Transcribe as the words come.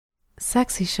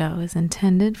Sexy Show is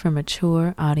intended for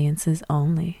mature audiences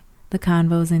only. The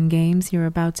convos and games you're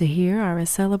about to hear are a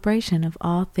celebration of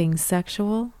all things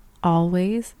sexual,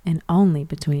 always and only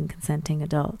between consenting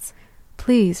adults.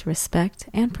 Please respect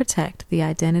and protect the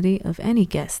identity of any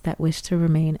guests that wish to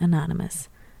remain anonymous.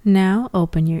 Now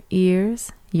open your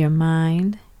ears, your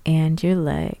mind, and your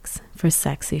legs for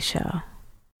Sexy Show.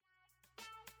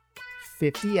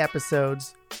 50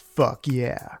 episodes, fuck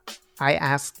yeah. I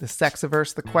asked the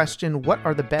Sexiverse the question, what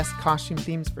are the best costume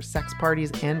themes for sex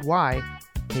parties and why?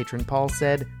 Patron Paul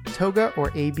said, toga or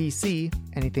ABC,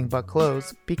 anything but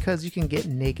clothes, because you can get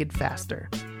naked faster.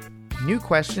 New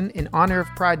question, in honor of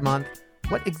Pride Month,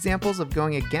 what examples of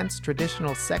going against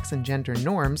traditional sex and gender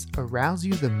norms arouse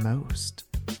you the most?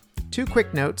 2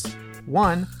 quick notes.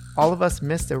 1, all of us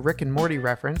missed a Rick and Morty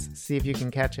reference, see if you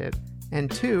can catch it. And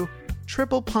 2,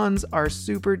 triple puns are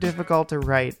super difficult to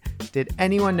write. Did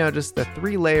anyone notice the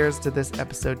 3 layers to this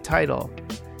episode title?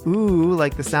 Ooh,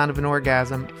 like the sound of an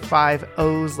orgasm, 5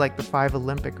 O's like the 5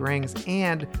 Olympic rings,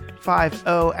 and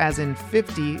 5-0 as in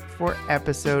 50 for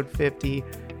episode 50.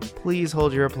 Please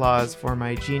hold your applause for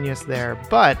my genius there,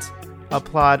 but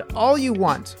applaud all you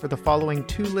want for the following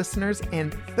 2 listeners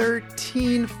and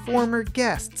 13 former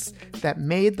guests that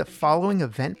made the following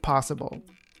event possible.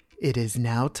 It is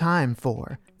now time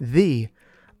for the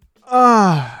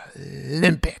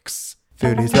Olympics.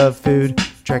 Foodies love food,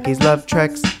 Trekkies love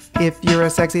treks. If you're a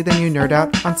sexy, then you nerd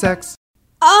out on sex.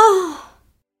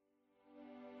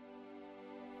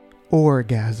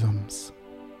 Orgasms.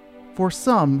 For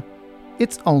some,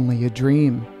 it's only a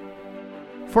dream.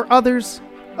 For others,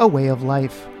 a way of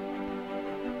life.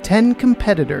 10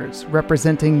 competitors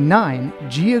representing 9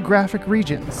 geographic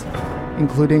regions,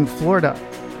 including Florida,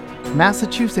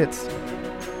 Massachusetts,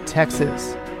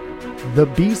 Texas, the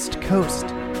Beast Coast,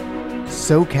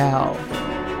 SoCal,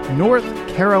 North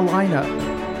Carolina,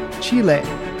 Chile,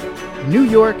 New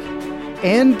York,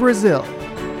 and Brazil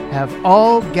have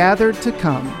all gathered to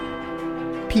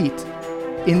compete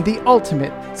in the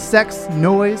ultimate sex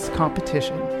noise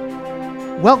competition.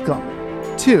 Welcome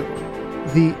to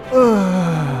the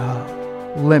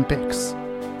Olympics.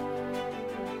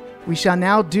 We shall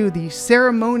now do the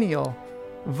ceremonial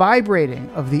vibrating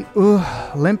of the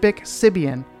Olympic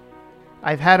Sibian.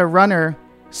 I've had a runner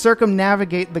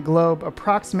circumnavigate the globe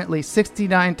approximately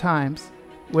 69 times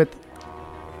with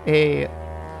a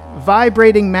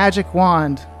vibrating magic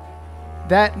wand.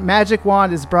 That magic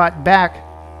wand is brought back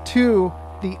to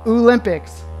the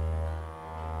Olympics,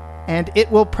 and it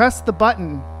will press the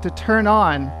button to turn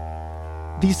on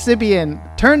the Sibian.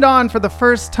 Turned on for the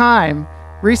first time.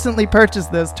 Recently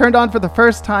purchased this. Turned on for the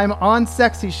first time on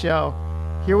Sexy Show.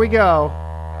 Here we go.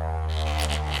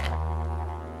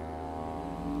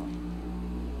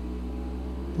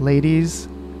 Ladies,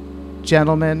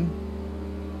 gentlemen,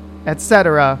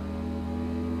 etc.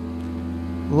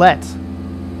 Let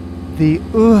the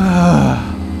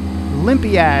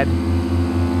Olympiad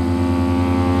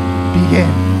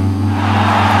begin.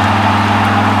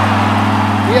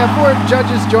 We have 4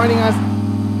 judges joining us.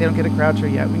 They don't get a crowd share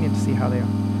yet. We need to see how they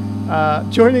are.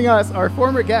 Joining us are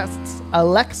former guests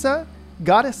Alexa,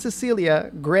 Goddess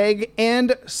Cecilia, Greg,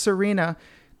 and Serena.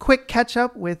 Quick catch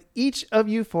up with each of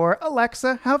you 4.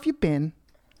 Alexa, how have you been?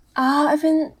 I've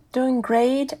been doing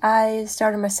great. I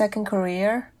started my second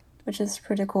career, which is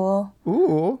pretty cool.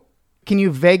 Ooh. Can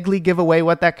you vaguely give away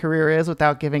what that career is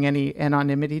without giving any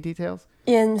anonymity details?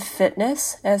 In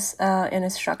fitness as an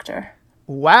instructor.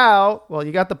 Wow. Well,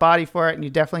 you got the body for it and you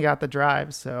definitely got the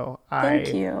drive. So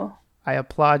Thank you. I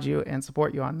applaud you and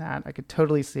support you on that. I could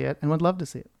totally see it and would love to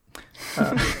see it.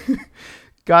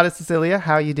 Goddess Cecilia,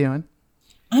 how are you doing?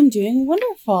 I'm doing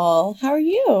wonderful. How are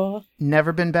you?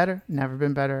 Never been better. Never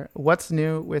been better. What's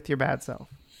new with your bad self?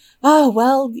 Oh,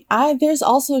 well, there's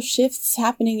also shifts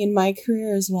happening in my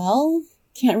career as well.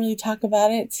 Can't really talk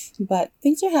about it, but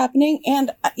things are happening.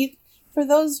 And for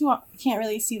those who can't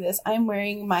really see this, I'm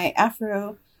wearing my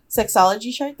Afro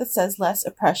sexology shirt that says less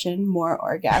oppression, more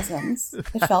orgasms.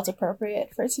 It felt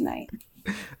appropriate for tonight.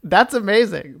 That's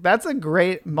amazing. That's a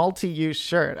great multi-use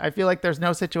shirt. I feel like there's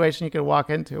no situation you could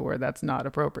walk into where that's not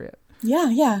appropriate.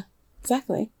 Yeah,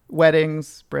 exactly.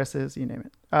 Weddings, brisses, you name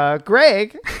it.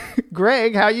 Greg,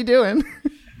 how you doing?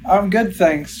 I'm good,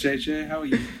 thanks, JJ. How are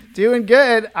you? Doing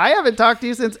good. I haven't talked to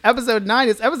you since episode 9.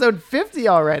 It's episode 50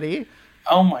 already.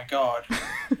 Oh my god.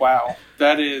 Wow.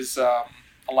 That is a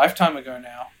lifetime ago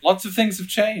now. Lots of things have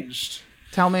changed.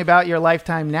 Tell me about your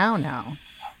lifetime now.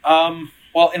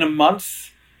 Well, in a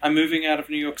month, I'm moving out of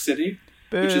New York City,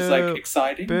 which is like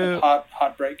exciting and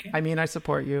heartbreaking. I mean, I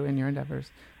support you in your endeavors.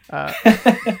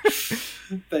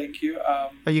 Thank you.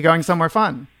 Are you going somewhere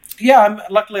fun? Yeah,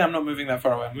 luckily I'm not moving that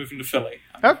far away. I'm moving to Philly.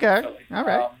 Okay. All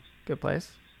right. Good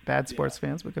place. Bad sports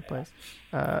fans, but good place.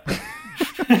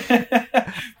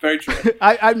 Very true.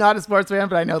 I'm not a sports fan,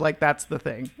 but I know like that's the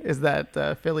thing is that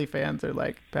Philly fans are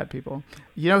like bad people.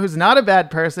 You know who's not a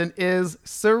bad person is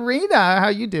Serena. How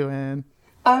you doing?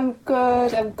 I'm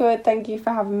good. Thank you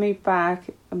for having me back.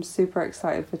 I'm super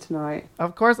excited for tonight.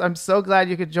 Of course, I'm so glad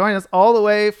you could join us all the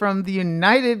way from the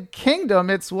United Kingdom.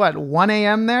 It's what, 1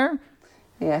 a.m. there?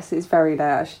 Yes, it's very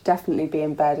late. I should definitely be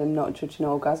in bed and not judging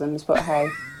orgasms, but hey.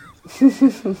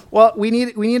 Well, we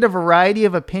need a variety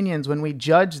of opinions when we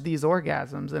judge these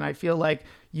orgasms, and I feel like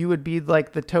you would be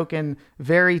like the token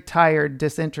very tired,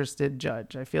 disinterested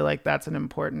judge. I feel like that's an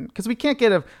important, because we can't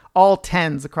get all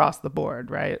 10s across the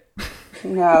board, right?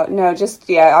 No, just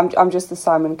I'm just the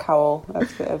Simon Cowell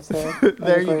of the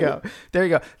There you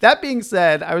go. That being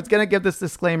said, I was going to give this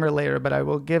disclaimer later, but I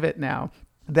will give it now.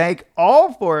 Thank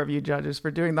all 4 of you judges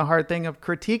for doing the hard thing of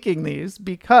critiquing these,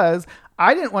 because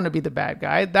I didn't want to be the bad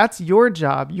guy. That's your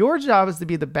job. Your job is to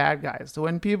be the bad guy. So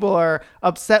when people are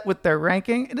upset with their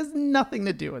ranking, it has nothing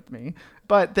to do with me.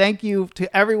 But thank you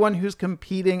to everyone who's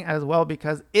competing as well,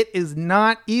 because it is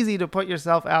not easy to put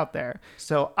yourself out there.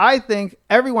 So I think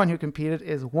everyone who competed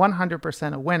is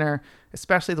 100% a winner,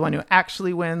 especially the one who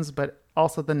actually wins, but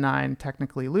also the 9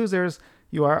 technically losers.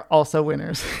 You are also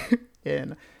winners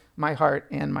in my heart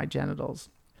and my genitals.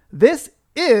 This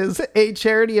is a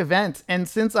charity event, and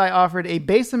since I offered a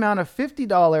base amount of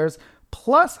 $50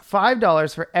 plus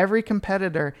 $5 for every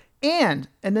competitor, and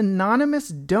an anonymous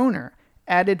donor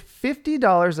added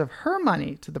 $50 of her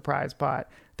money to the prize pot,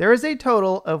 there is a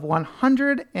total of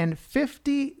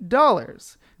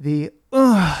 $150 the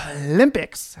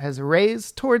Olympics has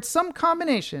raised towards some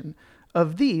combination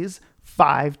of these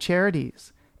 5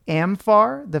 charities: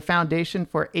 AMFAR, the Foundation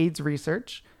for AIDS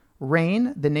Research;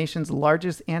 RAIN, the nation's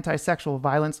largest anti-sexual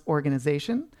violence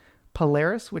organization;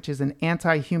 Polaris, which is an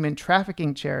anti-human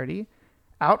trafficking charity;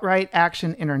 Outright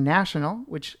Action International,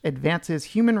 which advances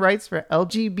human rights for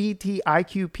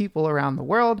LGBTIQ people around the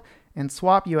world; and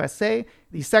SWAP USA,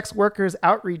 the Sex Workers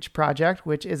Outreach Project,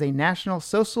 which is a national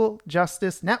social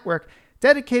justice network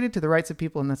dedicated to the rights of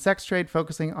people in the sex trade,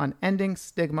 focusing on ending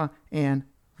stigma and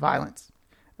violence.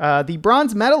 The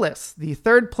bronze medalist, the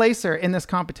third placer in this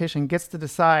competition, gets to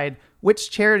decide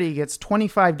which charity gets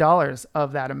 $25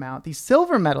 of that amount. The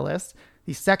silver medalist,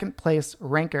 the second place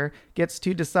ranker, gets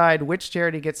to decide which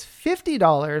charity gets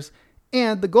 $50,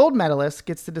 and the gold medalist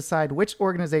gets to decide which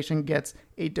organization gets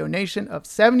a donation of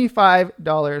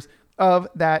 $75 of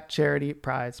that charity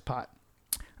prize pot.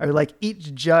 I would like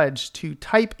each judge to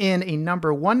type in a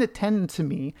number 1 to 10 to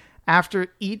me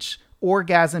after each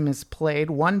orgasm is played,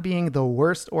 1 being the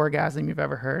worst orgasm you've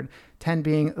ever heard, 10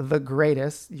 being the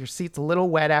greatest. Your seat's a little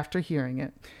wet after hearing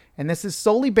it. And this is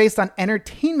solely based on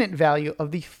entertainment value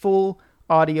of the full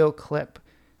audio clip.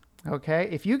 Okay,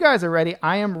 if you guys are ready,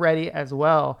 I am ready as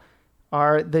well.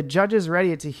 Are the judges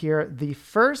ready to hear the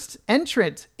first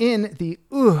entrant in the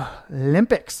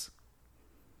Olympics?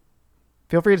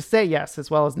 Feel free to say yes as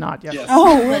well as not yes.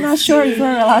 Oh, we're not sure if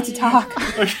we're allowed to talk.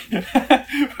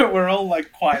 We're all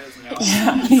like quiet as now.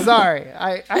 Sorry,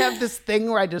 I have this thing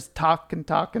where I just talk and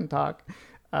talk and talk.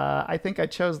 I think I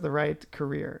chose the right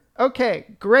career.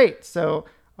 Okay, great. So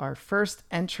our first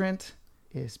entrant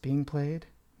is being played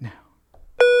now.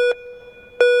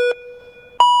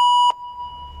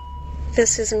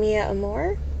 This is Mia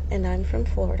Amor, and I'm from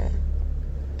Florida.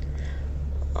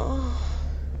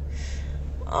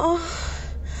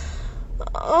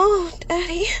 Oh,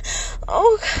 Daddy.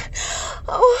 Oh,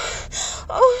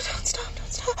 don't stop.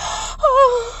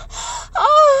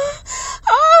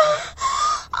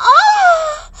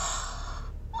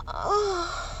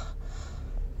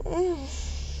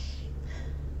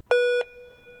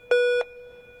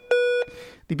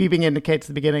 The beeping indicates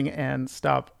the beginning and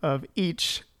stop of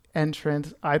each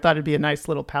entrant. I thought it'd be a nice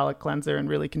little palate cleanser and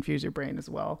really confuse your brain as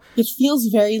well. It feels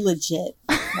very legit.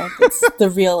 Like it's the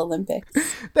real Olympics.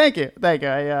 Thank you.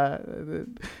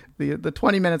 The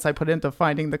 20 minutes I put into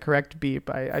finding the correct beep,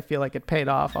 I feel like it paid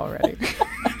off already.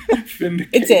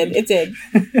 It did.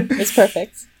 It's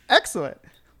perfect. Excellent.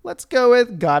 Let's go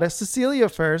with Goddess Cecilia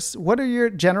first. What are your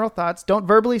general thoughts? Don't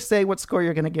verbally say what score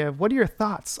you're going to give. What are your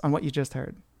thoughts on what you just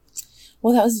heard?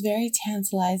 Well, that was very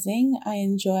tantalizing. I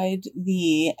enjoyed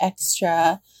the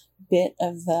extra bit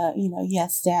of the,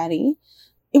 yes, daddy.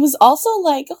 It was also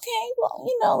like, okay, well,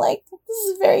 this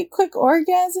is a very quick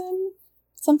orgasm.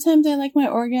 Sometimes I like my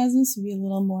orgasms to be a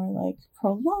little more like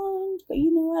prolonged, but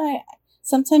you know what?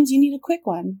 Sometimes you need a quick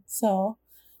one. So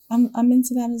I'm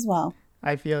into that as well.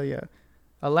 I feel you.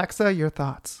 Alexa, your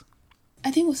thoughts? I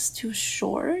think it was too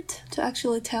short to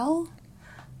actually tell.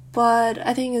 but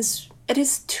I think it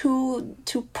is too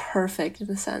perfect in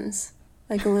a sense,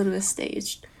 like a little bit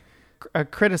staged. A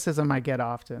criticism I get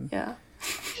often. Yeah.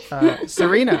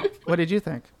 Serena, what did you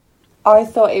think? I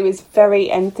thought it was very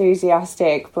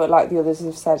enthusiastic, but like the others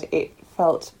have said, it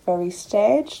felt very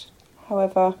staged.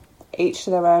 However, each to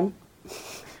their own.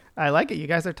 I like it. You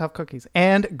guys are tough cookies.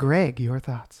 And Greg, your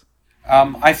thoughts?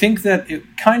 I think that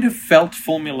it kind of felt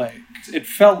formulaic. It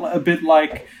felt a bit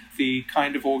like the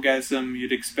kind of orgasm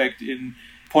you'd expect in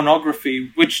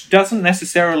pornography, which doesn't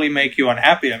necessarily make you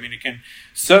unhappy. I mean, it can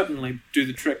certainly do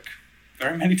the trick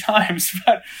very many times.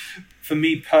 But for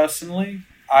me personally,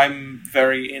 I'm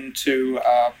very into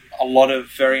a lot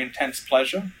of very intense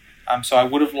pleasure. So I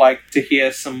would have liked to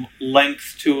hear some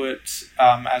length to it,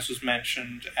 as was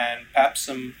mentioned, and perhaps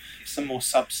some more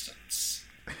substance.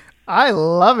 I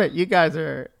love it. You guys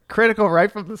are critical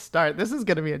right from the start. This is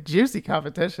going to be a juicy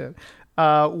competition.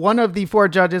 One of the 4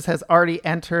 judges has already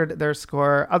entered their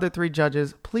score. Other 3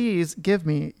 judges, please give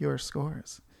me your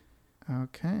scores.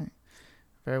 Okay.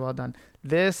 Very well done.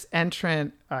 This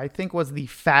entrant, I think, was the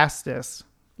fastest.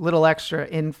 Little extra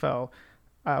info.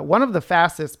 One of the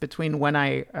fastest between when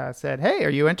I said, hey, are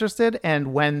you interested?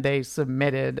 And when they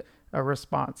submitted a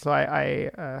response. So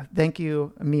I thank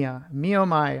you, Mia. Mia,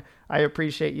 my, I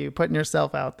appreciate you putting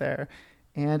yourself out there.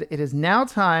 And it is now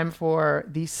time for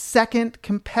the second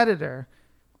competitor.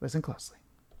 Listen closely.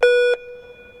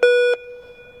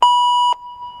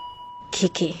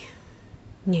 Kiki,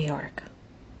 New York.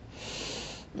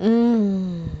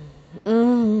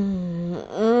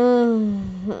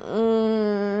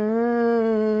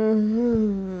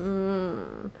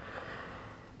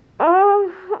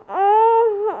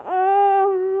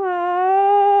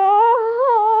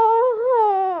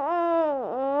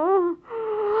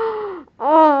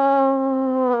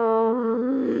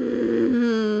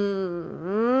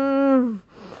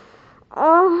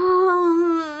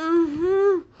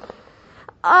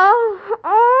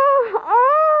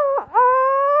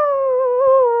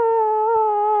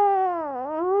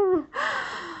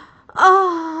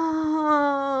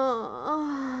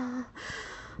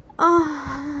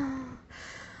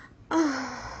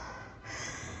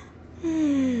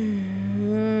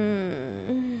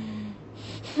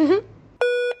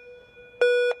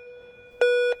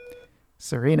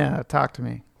 Serena, talk to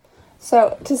me.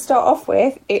 So to start off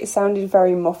with, it sounded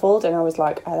very muffled, and I was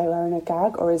like, are they wearing a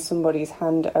gag, or is somebody's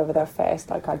hand over their face?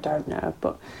 Like, I don't know,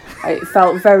 but it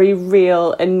felt very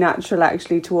real and natural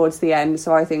actually towards the end.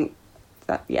 So I think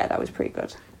that, yeah, that was pretty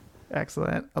good.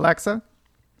 Excellent. Alexa?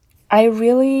 I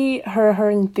really heard her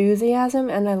enthusiasm,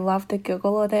 and I loved the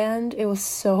giggle at the end. It was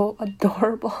so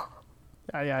adorable.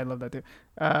 Yeah, I love that too.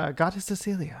 Goddess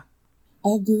Cecilia?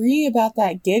 Agree about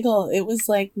that giggle. It was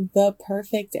like the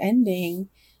perfect ending.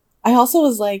 I also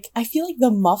was like, I feel like the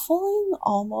muffling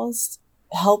almost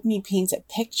helped me paint a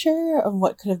picture of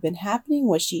what could have been happening.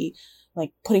 Was she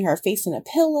like putting her face in a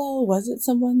pillow? Was it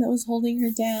someone that was holding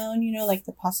her down? You know, like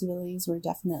the possibilities were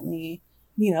definitely,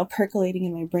 percolating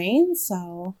in my brain.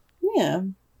 So yeah,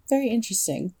 very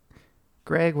interesting.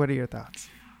 Greg, what are your thoughts?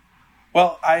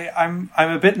 Well, I'm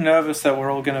a bit nervous that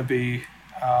we're all going to be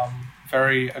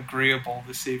very agreeable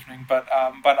this evening, but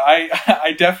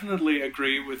I definitely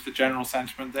agree with the general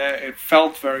sentiment there. It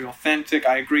felt very authentic.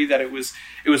 I agree that it was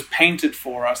painted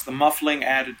for us. The muffling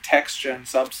added texture and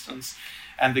substance,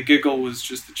 and the giggle was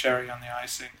just the cherry on the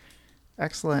icing.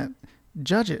 Excellent.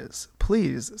 Judges,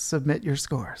 please submit your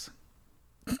scores.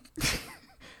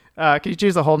 Can you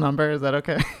choose a whole number? Is that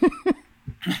okay?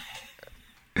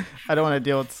 I don't want to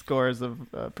deal with scores of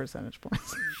percentage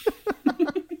points.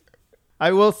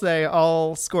 I will say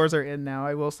all scores are in now.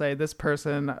 I will say this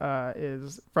person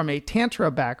is from a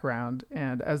Tantra background,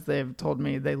 and as they've told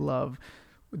me, they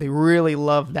really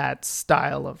love that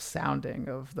style of sounding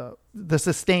of the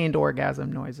sustained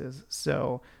orgasm noises.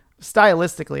 So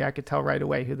stylistically, I could tell right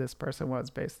away who this person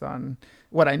was based on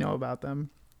what I know about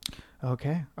them.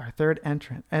 Okay, our third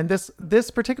entrant. And this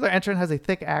particular entrant has a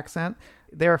thick accent.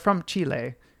 They're from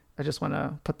Chile. I just want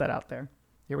to put that out there.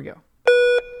 Here we go.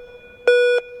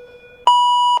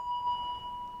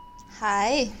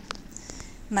 Hi,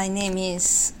 my name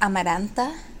is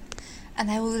Amaranta,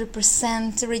 and I will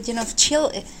represent the region of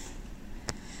Chile,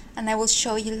 and I will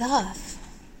show you love.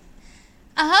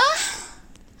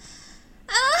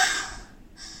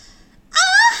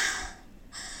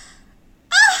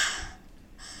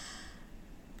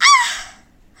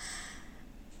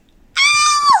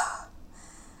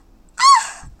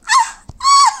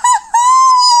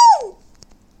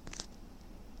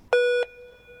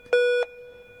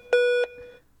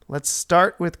 Let's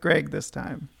start with Greg this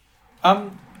time.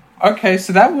 Okay,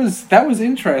 so that was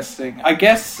interesting. I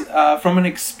guess from an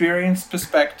experience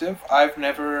perspective, I've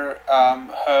never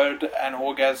heard an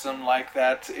orgasm like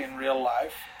that in real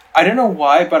life. I don't know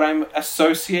why, but I'm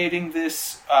associating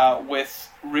this with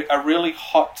a really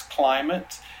hot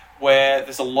climate where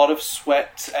there's a lot of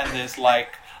sweat and there's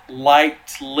like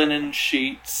light linen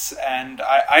sheets, and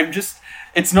I'm just,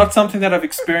 it's not something that I've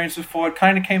experienced before. It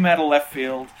kind of came out of left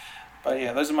field, but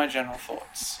yeah, those are my general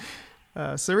thoughts.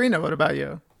 Serena, what about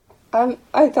you?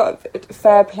 I thought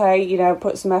fair play, you know,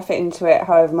 put some effort into it.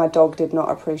 However, my dog did not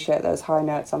appreciate those high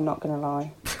notes, I'm not going to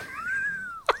lie.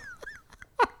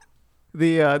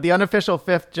 The unofficial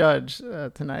fifth judge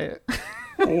tonight.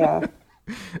 Yeah.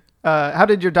 How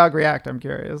did your dog react? I'm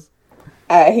curious.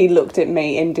 He looked at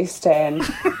me in disdain.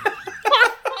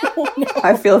 Oh, no.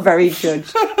 I feel very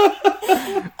judged.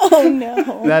 Oh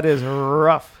no. That is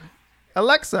rough.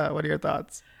 Alexa, what are your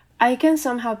thoughts? I can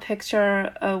somehow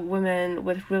picture a woman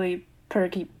with really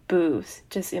perky boobs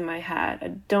just in my head. I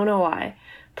don't know why.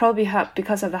 Probably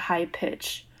because of the high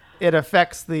pitch. It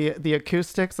affects the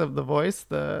acoustics of the voice,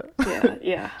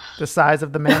 Yeah. the size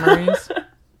of the memories.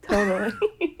 Totally.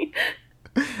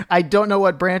 I don't know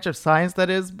what branch of science that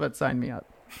is, but sign me up.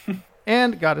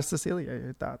 And Goddess Cecilia,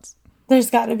 your thoughts? There's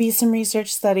got to be some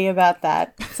research study about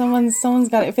that. Someone's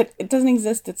got to, if it doesn't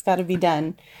exist, it's got to be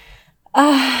done.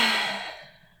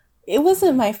 It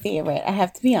wasn't my favorite, I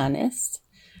have to be honest.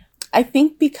 I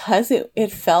think because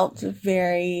it felt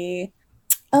very,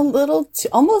 a little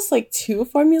almost like too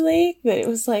formulaic, that it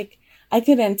was like I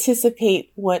could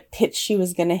anticipate what pitch she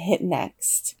was going to hit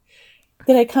next.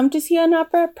 Did I come to see an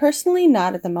opera? Personally,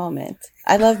 not at the moment.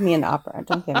 I love me an opera,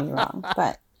 don't get me wrong,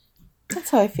 but that's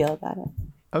how I feel about it.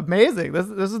 Amazing. This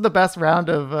is the best round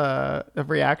of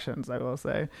reactions, I will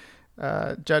say.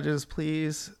 Judges,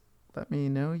 please let me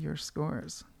know your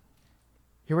scores.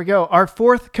 Here we go. Our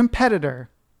fourth competitor.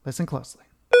 Listen closely.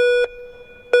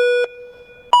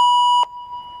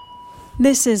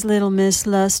 This is Little Miss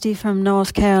Lusty from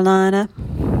North Carolina.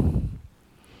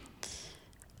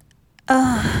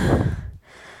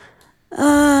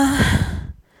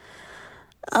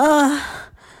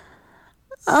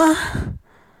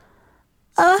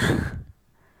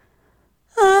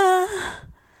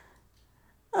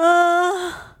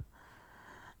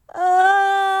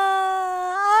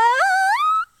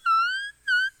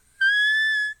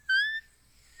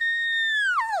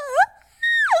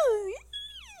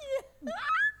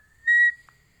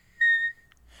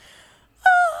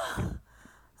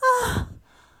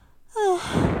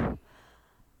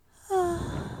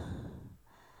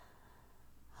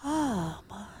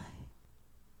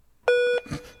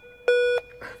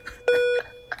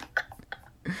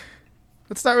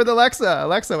 Let's start with Alexa.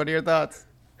 Alexa, what are your thoughts?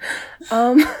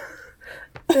 Oh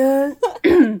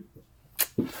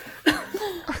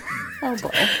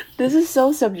boy. This is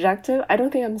so subjective. I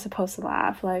don't think I'm supposed to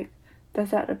laugh. Like,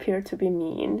 does that appear to be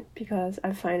mean? Because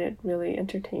I find it really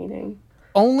entertaining.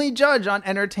 Only judge on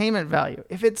entertainment value.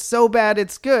 If it's so bad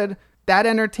it's good, that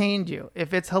entertained you.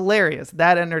 If it's hilarious,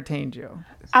 that entertained you.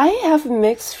 I have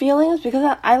mixed feelings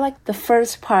because I like the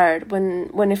first part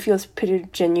when it feels pretty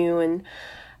genuine.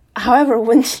 However,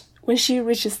 when she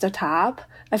reaches the top,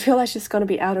 I feel like she's going to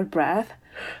be out of breath.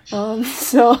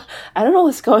 So I don't know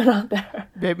what's going on there.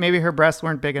 Maybe her breasts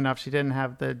weren't big enough. She didn't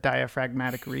have the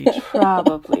diaphragmatic reach.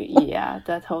 Probably, yeah.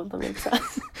 That totally makes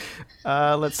sense.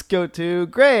 Let's go to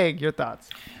Greg. Your thoughts?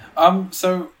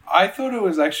 So I thought it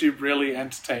was actually really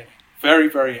entertaining. Very,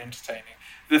 very entertaining.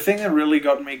 The thing that really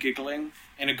got me giggling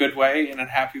in a good way, in a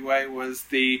happy way, was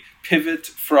the pivot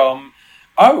from,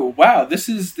 oh wow, this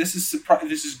is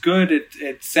good.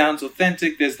 It sounds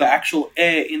authentic. There's the actual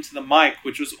air into the mic,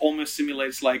 which was almost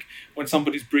simulates like when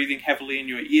somebody's breathing heavily in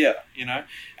your ear, you know.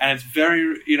 And it's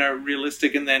very,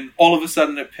 realistic. And then all of a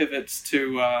sudden it pivots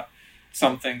to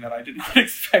something that I did not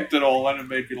expect at all, and it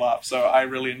made me laugh. So I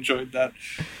really enjoyed that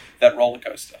roller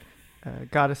coaster.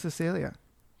 Goddess Cecilia.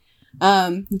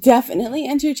 Definitely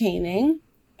entertaining.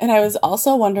 And I was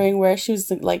also wondering where she was,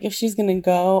 like, if she's going to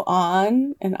go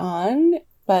on and on,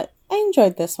 but I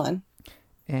enjoyed this one.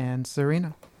 And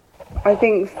Serena. I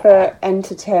think for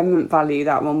entertainment value,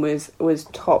 that one was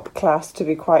top class, to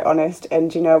be quite honest.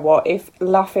 And you know what? If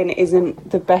laughing isn't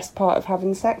the best part of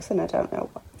having sex, then I don't know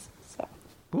what. So.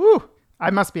 Woo! I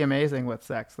must be amazing with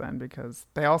sex then, because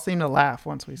they all seem to laugh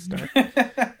once we start.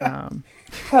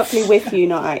 Hopefully with you,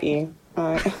 not at you.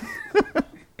 All right.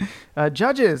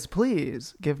 Judges,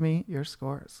 please give me your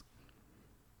scores.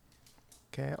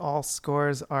 Okay, all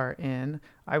scores are in.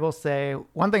 I will say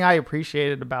one thing I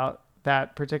appreciated about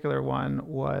that particular one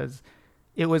was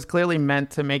it was clearly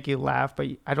meant to make you laugh, but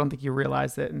I don't think you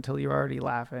realized it until you're already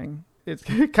laughing.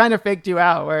 It kind of faked you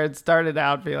out where it started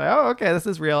out being like, oh, okay, this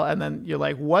is real. And then you're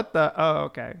like, what the? Oh,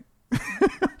 okay.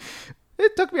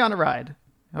 It took me on a ride.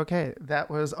 Okay, that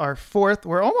was our 4th.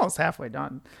 We're almost halfway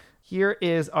done. Here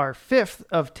is our 5th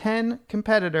of 10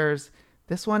 competitors.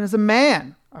 This one is a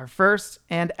man, our first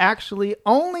and actually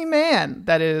only man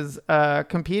that is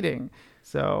competing.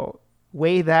 So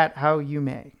weigh that how you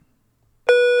may.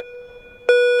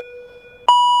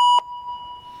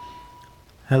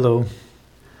 Hello.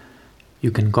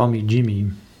 You can call me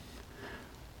Jimmy.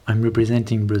 I'm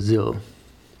representing Brazil.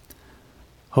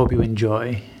 Hope you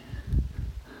enjoy.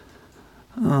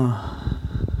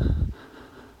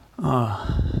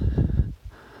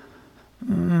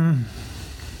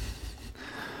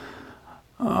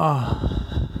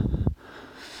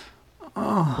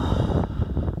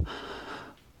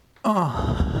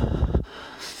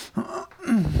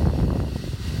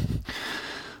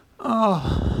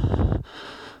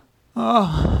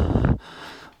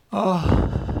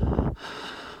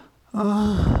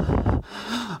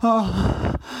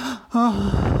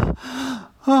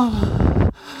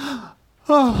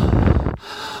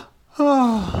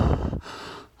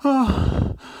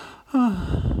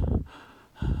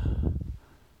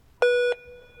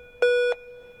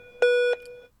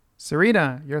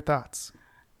 Serena, your thoughts?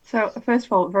 So, first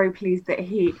of all, very pleased that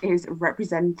he is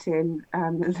representing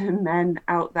the men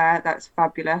out there. That's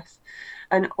fabulous.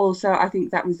 And also, I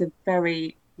think that was a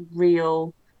very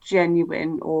real,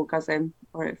 genuine orgasm,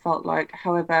 or it felt like.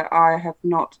 However, I have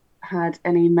not had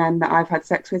any men that I've had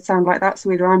sex with sound like that.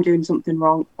 So either I'm doing something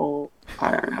wrong or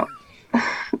I don't know.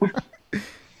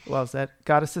 Well said.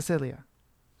 Goddess Cecilia.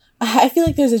 I feel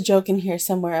like there's a joke in here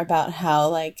somewhere about how,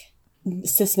 like,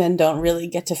 cis men don't really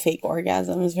get to fake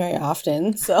orgasms very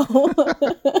often. So,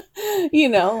 you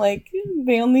know, like,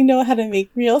 they only know how to make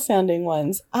real sounding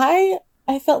ones. I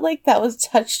felt like that was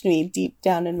touched me deep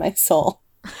down in my soul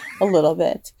a little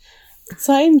bit.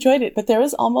 So I enjoyed it, but there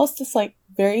was almost this, like,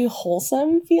 very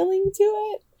wholesome feeling to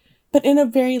it, but in a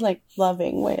very, like,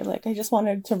 loving way. Like, I just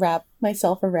wanted to wrap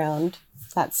myself around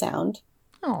that sound.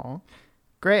 Oh,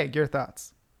 Greg, your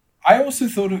thoughts? I also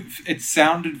thought it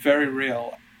sounded very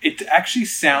real. It actually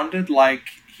sounded like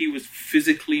he was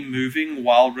physically moving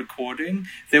while recording.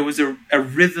 There was a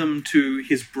rhythm to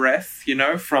his breath, you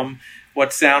know, from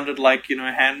what sounded like, you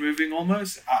know, hand moving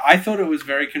almost. I thought it was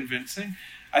very convincing.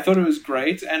 I thought it was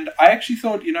great. And I actually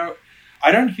thought, you know,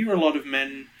 I don't hear a lot of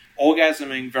men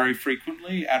orgasming very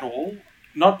frequently at all.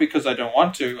 Not because I don't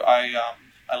want to. I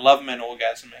love men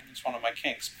orgasming. It's one of my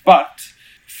kinks. But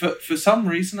for some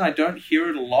reason, I don't hear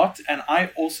it a lot. And I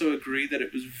also agree that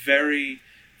it was very,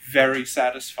 very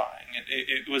satisfying.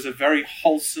 It was a very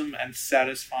wholesome and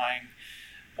satisfying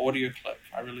audio clip.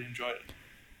 I really enjoyed it.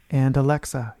 And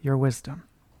Alexa, your wisdom.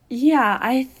 Yeah,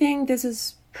 I think this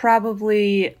is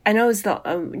probably, I know it's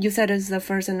the, you said it's the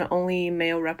first and only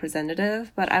male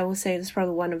representative, but I will say it's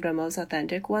probably one of the most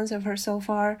authentic ones I've heard so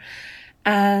far.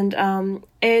 And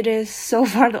it is so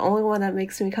far the only one that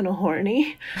makes me kind of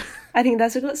horny. I think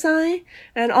that's a good sign.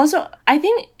 And also, I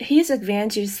think his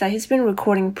advantage is that he's been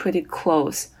recording pretty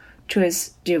close to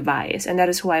his device, and that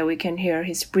is why we can hear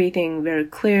his breathing very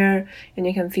clear, and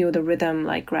you can feel the rhythm,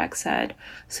 like Greg said.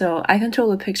 So I can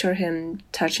totally picture him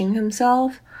touching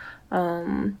himself.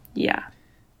 Yeah.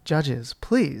 Judges,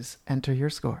 please enter your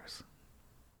scores.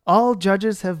 All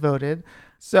judges have voted,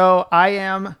 so I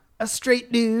am a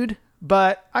straight dude,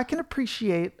 but I can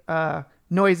appreciate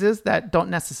noises that don't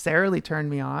necessarily turn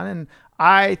me on, and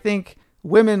I think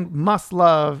women must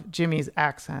love Jimmy's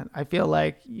accent. I feel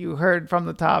like you heard from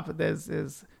the top, there's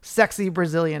his sexy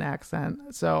Brazilian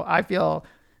accent, so I feel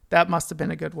that must have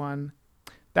been a good one.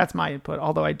 That's my input,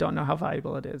 although I don't know how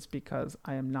valuable it is because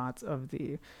I am not of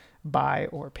the bi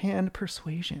or pan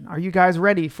persuasion. Are you guys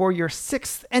ready for your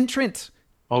 6th entrant?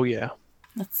 Oh, yeah.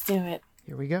 Let's do it.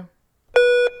 Here we go.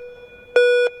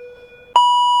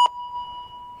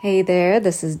 Hey there,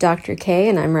 this is Dr. K,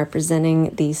 and I'm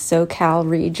representing the SoCal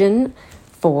region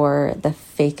for the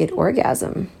Fake It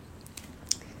Orgasm.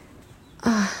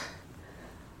 Fuck.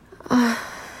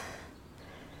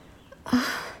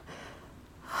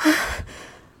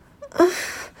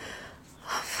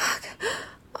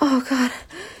 Oh, God.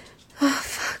 Oh,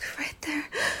 fuck, right there.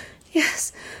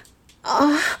 Yes.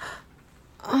 Oh,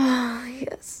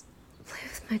 yes. Play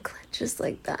with my clit just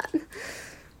like that.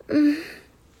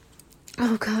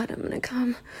 Oh, God, I'm gonna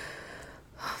come.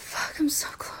 Oh, fuck, I'm so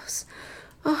close.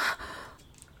 Oh,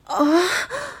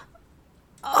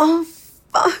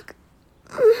 fuck.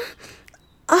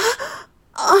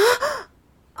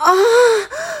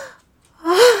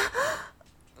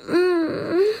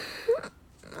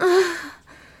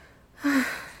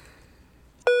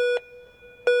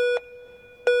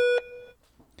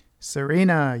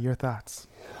 Serena, your thoughts?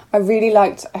 I really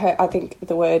liked her, I think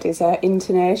the word is her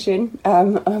intonation,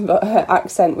 but her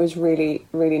accent was really,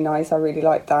 really nice. I really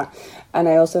liked that. And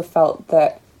I also felt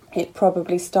that it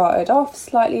probably started off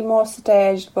slightly more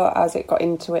staged, but as it got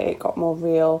into it, it got more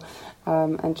real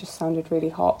and just sounded really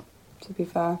hot, to be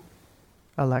fair.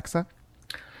 Alexa?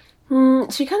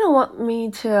 She kind of want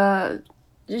me to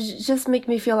just make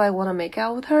me feel like I want to make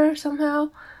out with her somehow.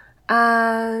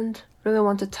 And really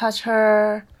want to touch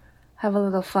her, have a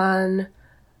little fun.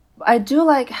 I do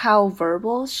like how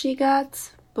verbal she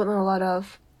gets, but a lot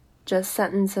of just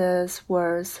sentences,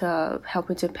 words to help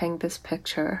me to paint this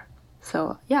picture.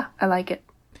 So, yeah, I like it.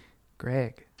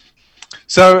 Greg?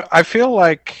 So, I feel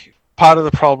like part of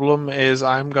the problem is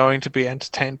I'm going to be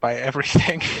entertained by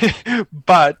everything.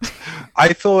 But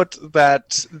I thought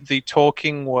that the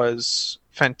talking was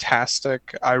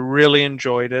fantastic. I really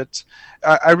enjoyed it.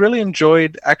 I really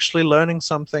enjoyed actually learning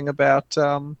something about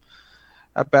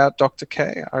Dr.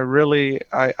 K.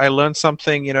 I learned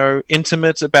something,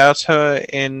 intimate about her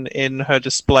in her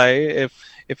display,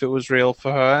 if it was real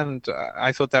for her, and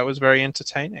I thought that was very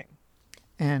entertaining.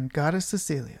 And Goddess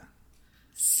Cecilia.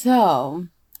 So,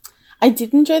 I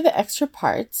did enjoy the extra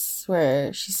parts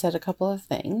where she said a couple of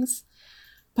things,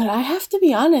 but I have to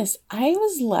be honest, I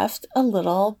was left a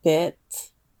little bit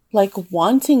like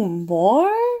wanting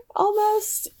more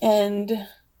almost, and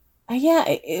yeah,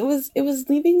 it was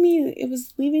leaving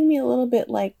me a little bit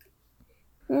like.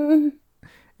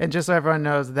 And just so everyone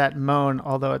knows, that moan,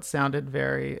 although it sounded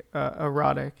very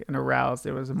erotic and aroused,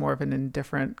 it was more of an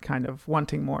indifferent kind of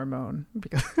wanting more moan,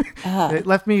 because it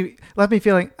left me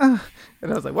feeling, and I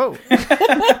was like, whoa.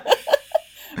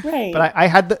 Right. But I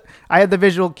had the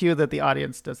visual cue that the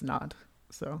audience does not.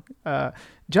 So,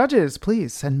 judges,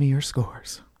 please send me your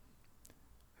scores.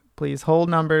 Please hold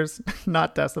numbers,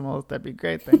 not decimals. That'd be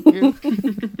great. Thank you.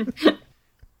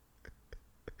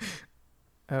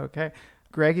 Okay.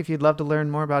 Greg, if you'd love to learn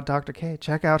more about Dr. K,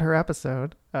 check out her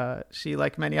episode. She,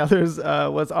 like many others,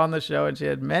 was on the show, and she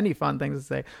had many fun things to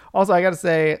say. Also, I got to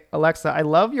say, Alexa, I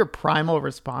love your primal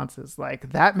responses.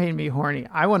 Like, that made me horny.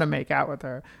 I want to make out with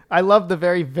her. I love the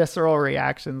very visceral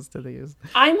reactions to these.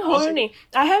 I'm horny.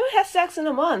 I haven't had sex in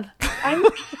a month. I'm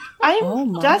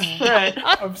desperate.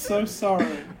 I'm so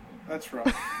sorry. That's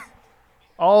right.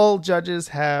 All judges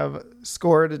have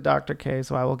scored Dr. K,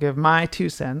 so I will give my 2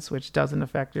 cents, which doesn't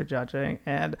affect your judging.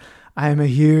 And I'm a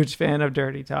huge fan of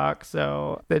dirty talk,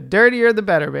 so the dirtier the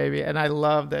better, baby. And I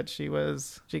love that she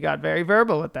got very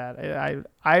verbal with that.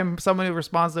 I'm someone who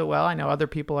responds to it well. I know other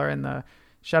people are in the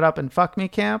shut up and fuck me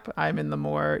camp. I'm in the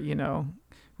more,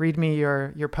 read me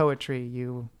your poetry,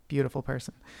 you beautiful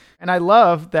person. And I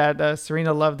love that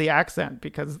Serena loved the accent,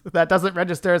 because that doesn't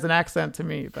register as an accent to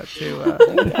me, but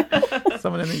to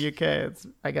someone in the UK, it's,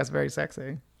 I guess, very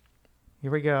sexy. Here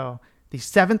we go. The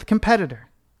 7th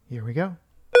competitor. Here we go.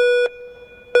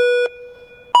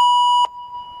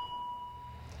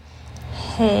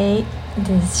 Hey,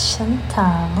 this is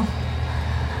Chantal.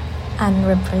 I'm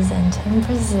representing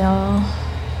Brazil.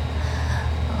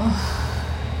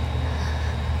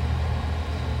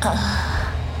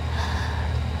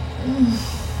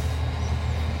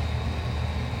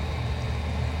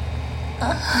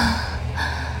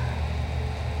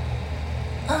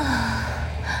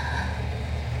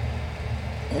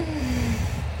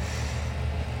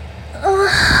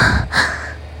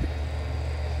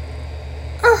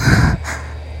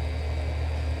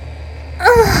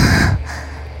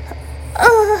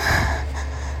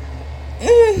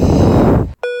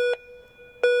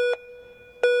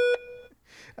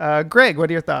 Greg, what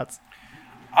are your thoughts?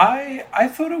 I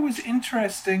thought it was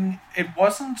interesting. It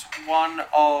wasn't one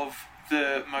of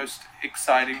the most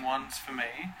exciting ones for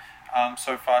me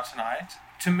so far tonight.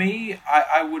 To me,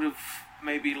 I would have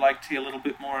maybe liked to hear a little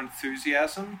bit more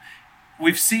enthusiasm.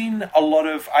 We've seen a lot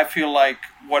of, I feel like,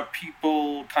 what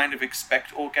people kind of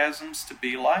expect orgasms to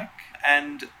be like.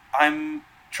 And I'm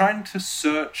trying to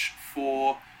search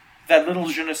for that little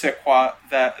je ne sais quoi,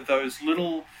 those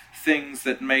little things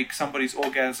that make somebody's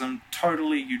orgasm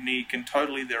totally unique and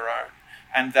totally their own.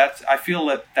 And I feel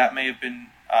that may have been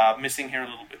missing here a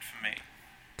little bit for me.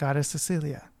 Goddess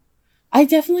Cecilia. I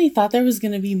definitely thought there was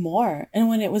going to be more. And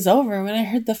when it was over, when I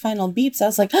heard the final beeps, I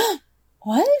was like, oh,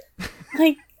 what?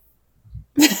 Like,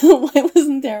 why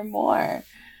wasn't there more?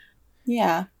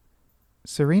 Yeah.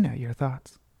 Serena, your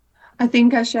thoughts? I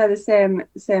think I share the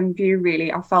same view,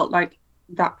 really. I felt like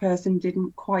that person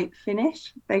didn't quite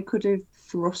finish. They could have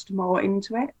thrust more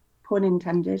into it, pun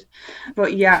intended.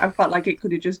 But yeah, I felt like it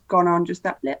could have just gone on just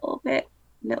that little bit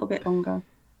longer.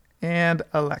 And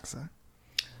Alexa.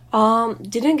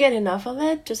 Didn't get enough of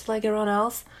it, just like everyone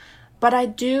else. But I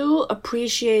do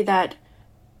appreciate that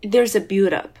there's a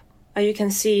build-up. You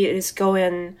can see it's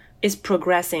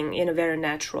progressing in a very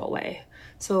natural way.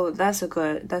 So that's a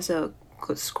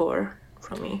good score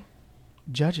for me.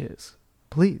 Judges,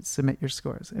 please submit your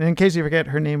scores. And in case you forget,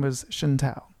 her name was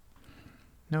Chantal.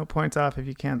 No points off if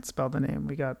you can't spell the name.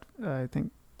 We got, I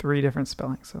think, 3 different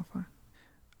spellings so far.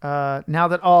 Now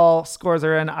that all scores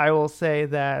are in, I will say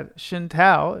that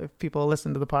Chantal, if people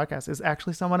listen to the podcast, is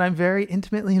actually someone I'm very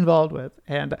intimately involved with.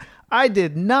 And I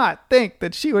did not think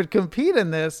that she would compete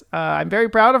in this. I'm very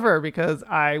proud of her because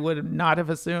I would not have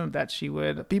assumed that she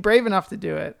would be brave enough to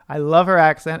do it. I love her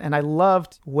accent, and I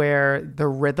loved where the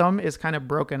rhythm is kind of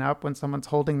broken up when someone's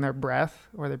holding their breath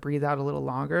or they breathe out a little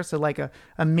longer. So like a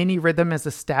mini rhythm is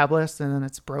established and then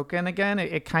it's broken again.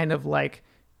 It kind of like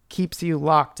keeps you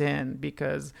locked in,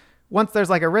 because once there's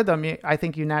like a rhythm, I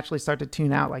think you naturally start to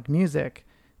tune out like music,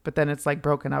 but then it's like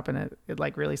broken up and it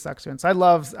like really sucks you in. So I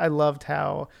loved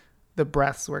how the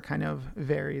breaths were kind of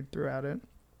varied throughout it.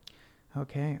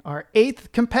 Okay, our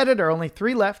 8th competitor, only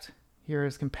 3 left. Here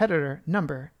is competitor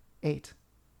number 8.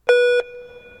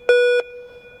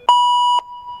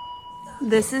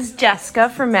 This is Jessica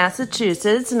from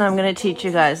Massachusetts, and I'm going to teach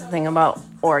you guys a thing about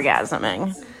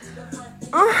orgasming.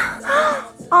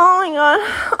 Oh my god.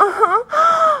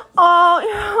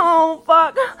 Oh,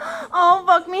 fuck. Oh,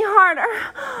 fuck me harder.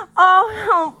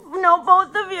 Oh, no,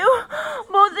 both of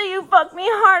you fuck me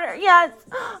harder. Yes.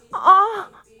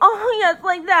 Oh, yes,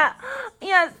 like that.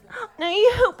 Yes. Now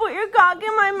you put your cock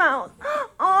in my mouth.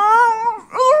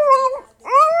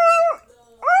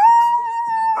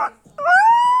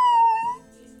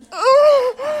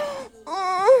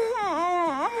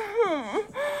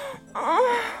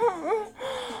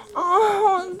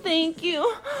 Oh, thank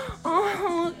you.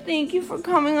 Oh, thank you for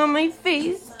coming on my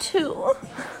face, too.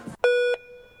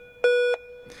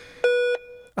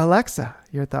 Alexa,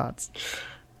 your thoughts.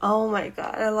 Oh my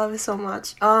god, I love it so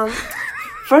much.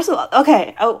 First of all,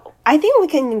 okay, I think we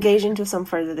can engage into some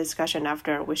further discussion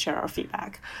after we share our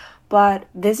feedback. But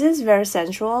this is very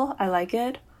sensual. I like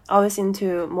it. Always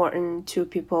more into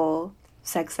people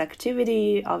sex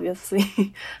activity,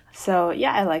 obviously. So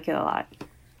yeah, I like it a lot.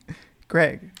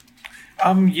 Greg.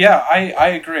 Yeah, I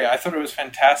agree. I thought it was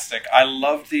fantastic. I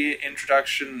loved the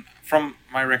introduction, from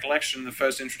my recollection, the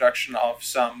first introduction of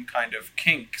some kind of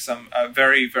kink, some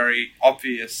very, very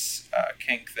obvious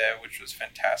kink there, which was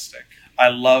fantastic. I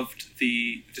loved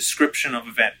the description of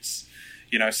events.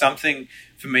 You know, something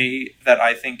for me that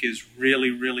I think is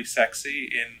really, really sexy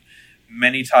in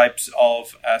many types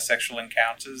of sexual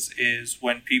encounters is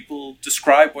when people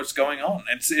describe what's going on.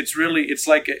 It's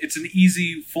an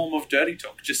easy form of dirty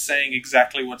talk, just saying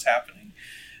exactly what's happening.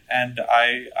 And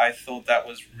I thought that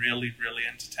was really, really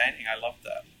entertaining. I loved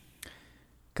that.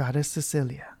 Goddess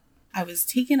Cecilia. I was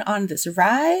taken on this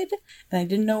ride and I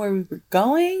didn't know where we were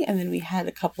going. And then we had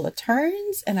a couple of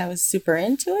turns and I was super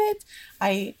into it.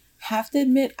 I have to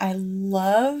admit, I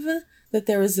love that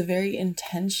there was a very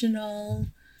intentional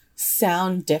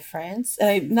sound difference,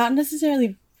 and not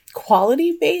necessarily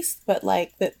quality based, but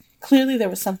like that clearly there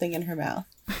was something in her mouth,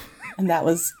 and that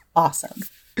was awesome.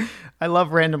 I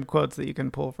love random quotes that you can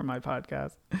pull from my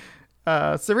podcast.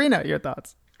 Serena, your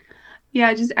thoughts? Yeah,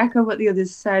 I just echo what the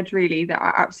others said, really, that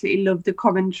I absolutely love the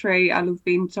commentary. I love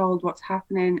being told what's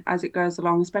happening as it goes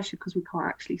along, especially because we can't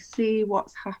actually see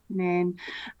what's happening.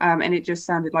 And it just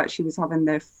sounded like she was having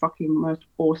the fucking most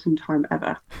awesome time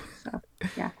ever. So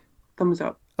yeah, thumbs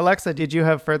up. Alexa, did you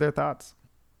have further thoughts?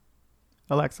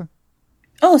 Alexa?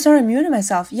 Oh, sorry, I muted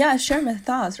myself. Yeah, share my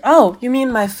thoughts. Oh, you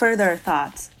mean my further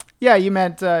thoughts? Yeah, you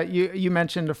meant you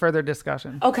mentioned a further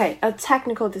discussion. Okay, a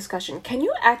technical discussion. Can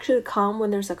you actually come when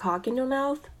there's a cock in your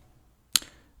mouth?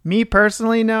 Me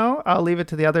personally, no. I'll leave it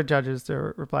to the other judges to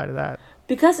reply to that.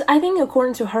 Because I think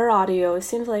according to her audio, it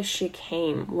seems like she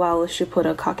came while she put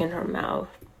a cock in her mouth.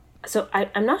 So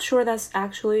I'm not sure that's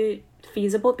actually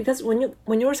feasible, because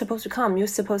when you're supposed to come, you're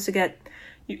supposed to get,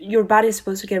 your body's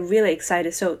supposed to get really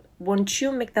excited. So won't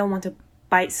you make them want to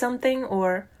bite something,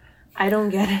 or I don't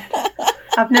get it.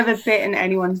 I've never bitten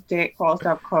anyone's dick whilst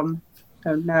I've come.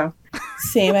 Oh no.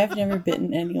 Same, I've never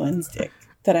bitten anyone's dick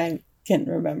that I can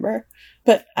remember.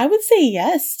 But I would say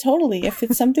yes, totally. If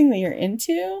it's something that you're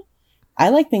into, I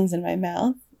like things in my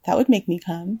mouth. That would make me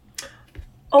come.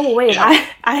 Oh, wait,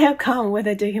 I have come with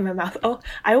a dick in my mouth. Oh,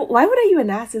 why would I even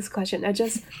ask this question? I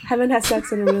just haven't had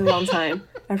sex in a really long time.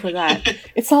 I forgot.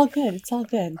 It's all good. It's all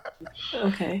good.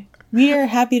 Okay. We are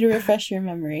happy to refresh your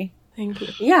memory. Thank you.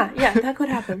 Yeah, that could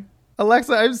happen.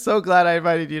 Alexa, I'm so glad I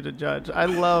invited you to judge. I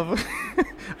love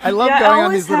going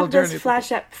on these little journeys. I always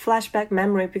have this flashback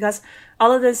memory because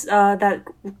all of this, that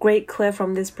great clip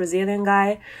from this Brazilian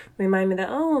guy remind me that,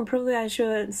 probably I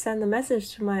should send a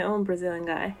message to my own Brazilian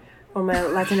guy or my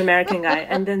Latin American guy,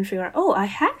 and then figure out, I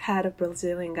have had a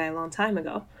Brazilian guy a long time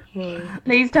ago.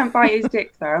 Please don't bite his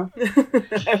dick, though.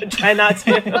 I would try not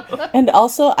to. And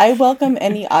also, I welcome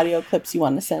any audio clips you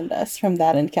want to send us from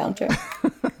that encounter.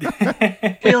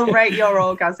 We'll rate your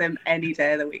orgasm any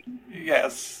day of the week.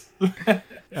 Yes.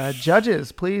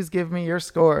 Judges, please give me your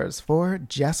scores for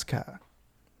Jessica.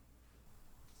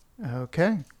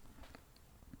 Okay.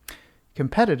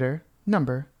 Competitor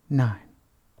number 9.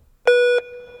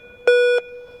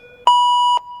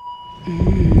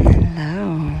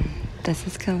 Hello. This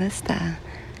is Callista,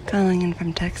 calling in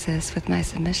from Texas with my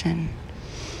submission.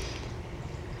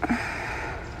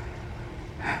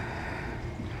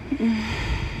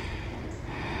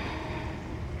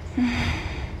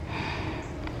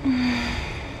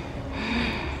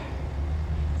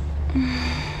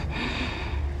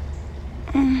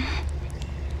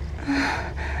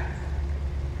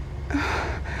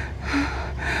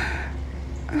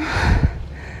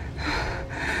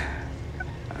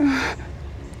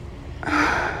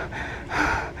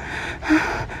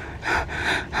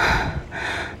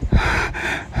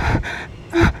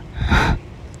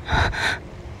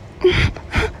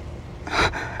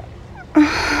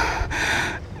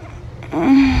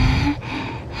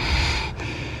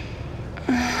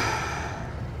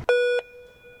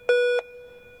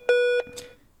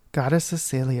 Goddess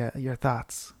Cecilia, your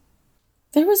thoughts?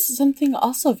 There was something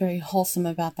also very wholesome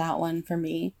about that one for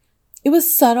me. It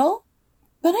was subtle,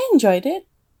 but I enjoyed it.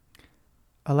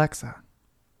 Alexa?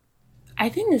 I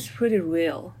think it's pretty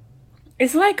real.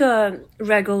 It's like a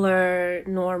regular,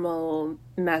 normal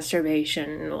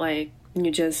masturbation. Like, you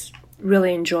just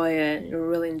really enjoy it. You're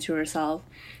really into yourself.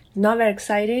 Not very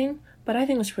exciting, but I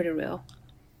think it's pretty real.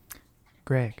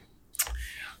 Greg?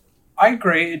 I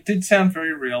agree. It did sound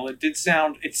very real. It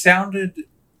sounded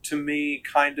to me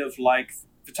kind of like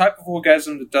the type of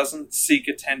orgasm that doesn't seek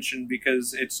attention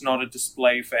because it's not a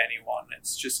display for anyone.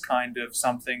 It's just kind of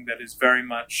something that is very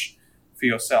much for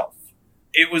yourself.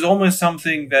 It was almost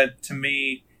something that, to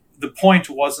me, the point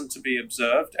wasn't to be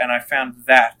observed, and I found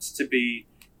that to be,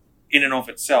 in and of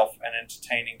itself, an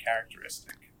entertaining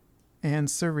characteristic.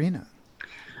 And Serena?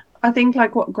 I think,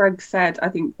 like what Greg said, I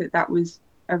think that was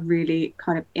a really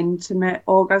kind of intimate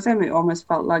orgasm. It almost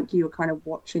felt like you were kind of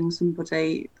watching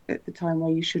somebody at the time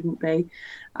where you shouldn't be,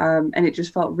 and it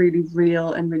just felt really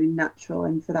real and really natural.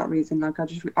 And for that reason, like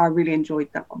I really enjoyed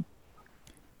that one.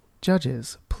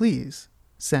 Judges, please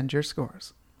send your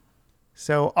scores.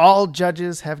 So all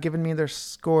judges have given me their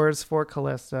scores for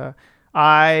Callista.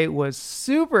 I was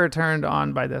super turned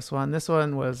on by this one. This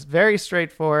one was very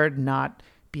straightforward, not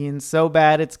being so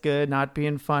bad it's good, not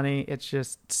being funny. It's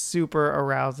just super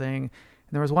arousing. And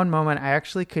there was one moment I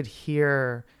actually could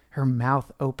hear her mouth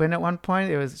open at one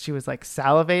point. She was like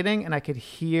salivating, and I could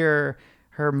hear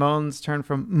her moans turn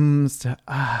from ums to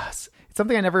ahs. It's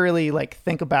something I never really like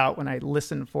think about when I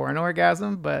listen for an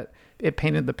orgasm, but it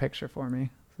painted the picture for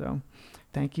me. So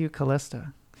thank you,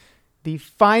 Callista. The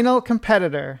final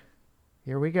competitor.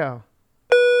 Here we go.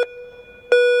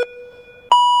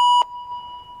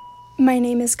 My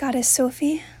name is Goddess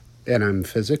Sophie. And I'm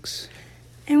Physics.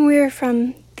 And we're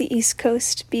from the East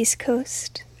Coast, Beast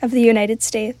Coast of the United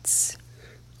States.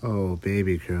 Oh,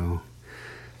 baby girl.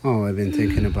 Oh, I've been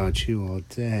thinking about you all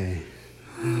day.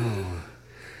 Oh,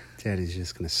 Daddy's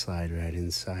just gonna slide right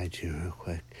inside you real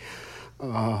quick.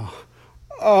 Oh,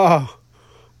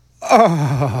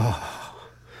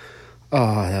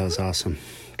 that was awesome.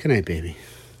 Good night, baby.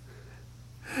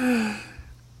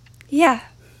 Yeah,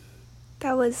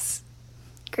 that was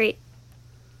great.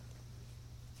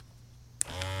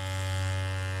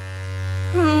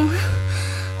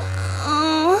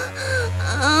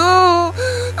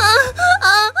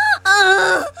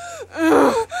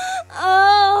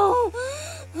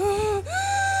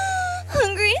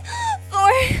 Hungry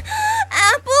for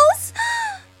apples?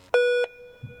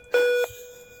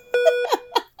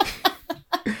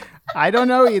 I don't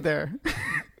know either.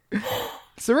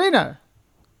 Serena.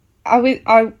 I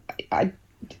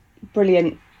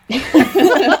brilliant.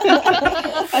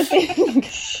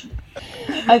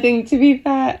 I think to be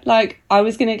fair, like I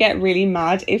was gonna get really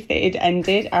mad if it had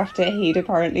ended after he'd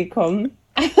apparently come.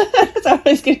 So I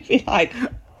was gonna be like,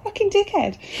 fucking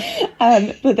dickhead.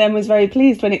 But then was very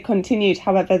pleased when it continued.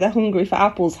 However, the hungry for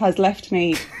apples has left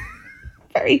me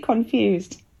very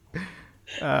confused.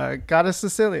 Goddess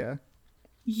Cecilia.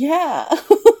 Yeah.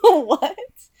 What?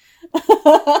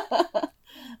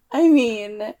 I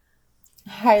mean,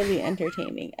 highly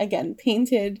entertaining. Again,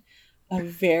 painted a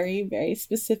very, very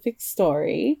specific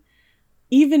story.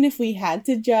 Even if we had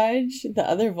to judge the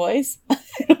other voice,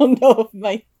 I don't know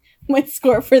if my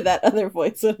score for that other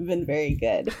voice would have been very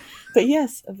good. But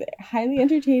yes, highly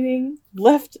entertaining,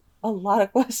 left a lot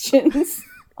of questions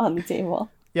on the table.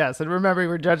 Yes, and remember,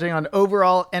 we're judging on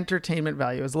overall entertainment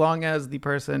value. As long as the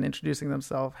person introducing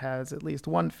themselves has at least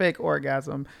one fake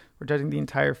orgasm, we're judging the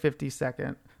entire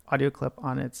 50-second audio clip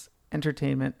on its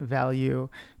entertainment value.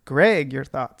 Greg, your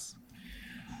thoughts?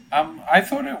 I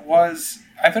thought it was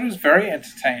very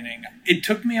entertaining. It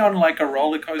took me on like a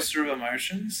roller coaster of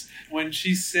emotions. When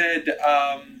she said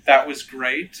that was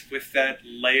great with that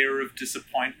layer of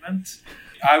disappointment,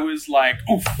 I was like,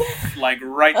 oof, like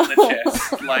right in the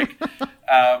chest. Like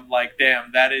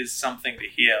damn, that is something to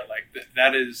hear. Like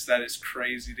that is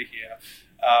crazy to hear.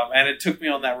 And it took me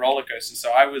on that roller coaster,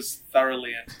 so I was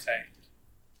thoroughly entertained.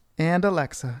 And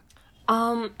Alexa?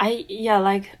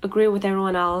 I agree with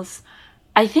everyone else.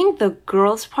 I think the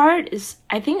girls part is,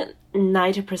 I think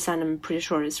 90% I'm pretty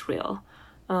sure is real.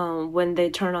 When they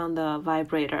turn on the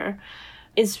vibrator,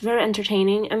 it's very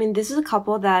entertaining. I mean, this is a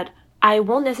couple that I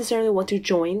won't necessarily want to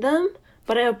join them,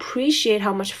 but I appreciate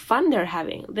how much fun they're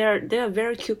having. They're a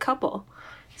very cute couple.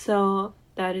 So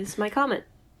that is my comment.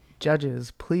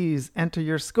 Judges, please enter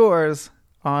your scores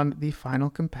on the final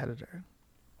competitor.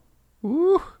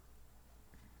 Woo!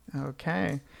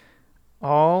 Okay.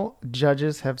 All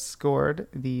judges have scored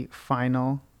the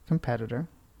final competitor.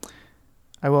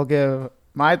 I will give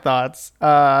my thoughts.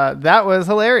 That was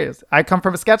hilarious. I come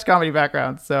from a sketch comedy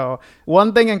background, so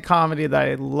one thing in comedy that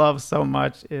I love so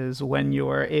much is when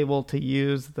you're able to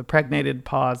use the pregnated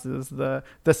pauses, the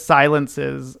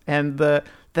silences, and the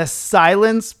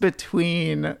silence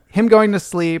between him going to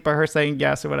sleep or her saying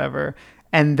yes or whatever,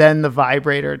 and then the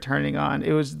vibrator turning on.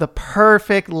 It was the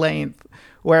perfect length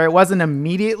where it wasn't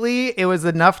immediately, it was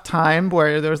enough time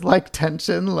where there was like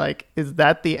tension, like, is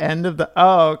that the end of the,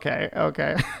 oh, okay.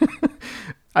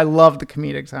 I love the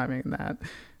comedic timing in that.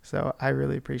 So I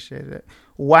really appreciated it.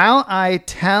 While I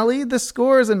tally the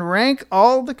scores and rank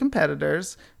all the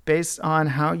competitors based on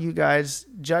how you guys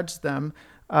judge them,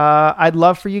 I'd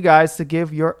love for you guys to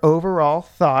give your overall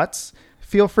thoughts.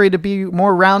 Feel free to be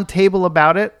more round table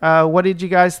about it. What did you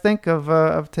guys think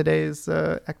of today's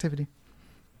activity?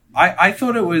 I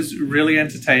thought it was really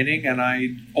entertaining, and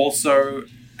I also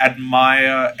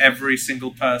admire every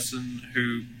single person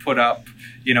who put up,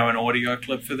 an audio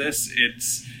clip for this.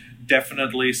 It's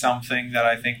definitely something that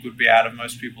I think would be out of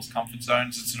most people's comfort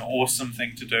zones. It's an awesome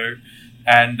thing to do.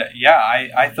 And yeah,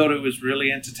 I thought it was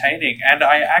really entertaining. And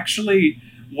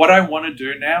what I want to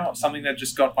do now, something that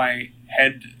just got my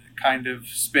head kind of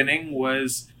spinning,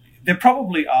 was there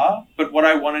probably are, but what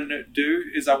I want to do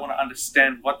is I want to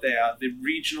understand what they are, the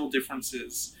regional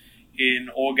differences in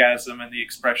orgasm and the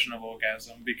expression of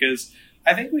orgasm, because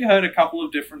I think we heard a couple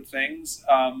of different things,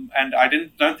 and I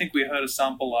don't think we heard a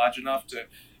sample large enough to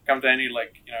come to any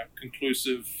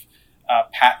conclusive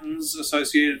patterns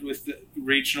associated with the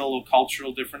regional or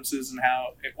cultural differences in how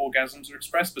orgasms are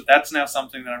expressed. But that's now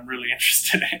something that I'm really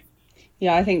interested in.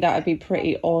 Yeah, I think that would be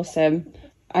pretty awesome.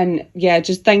 And yeah,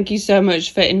 just thank you so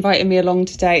much for inviting me along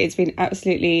today. It's been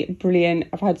absolutely brilliant.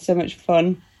 I've had so much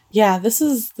fun. Yeah, this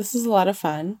is a lot of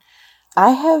fun. I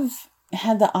have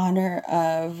had the honor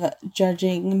of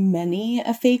judging many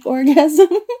a fake orgasm.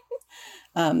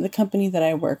 The company that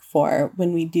I work for,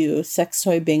 when we do sex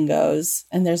toy bingos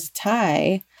and there's a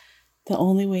tie, the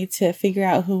only way to figure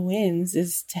out who wins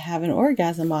is to have an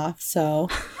orgasm off. So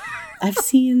I've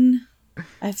seen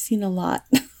a lot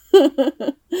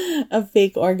of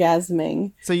fake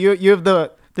orgasming. So you have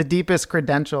the deepest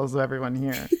credentials of everyone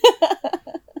here.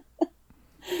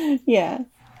 Yeah.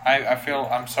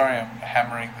 I'm sorry I'm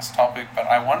hammering this topic, but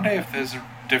I wonder if there's a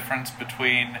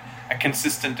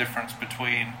consistent difference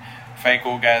between fake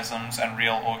orgasms and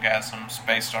real orgasms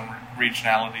based on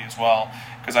regionality as well,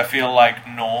 because I feel like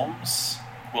norms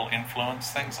will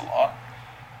influence things a lot.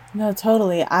 No,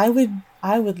 totally. I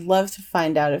would love to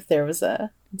find out if there was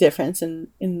a difference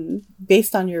in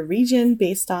based on your region,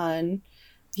 based on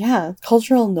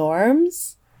cultural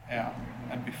norms. Yeah,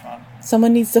 that'd be fun.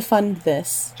 Someone needs to fund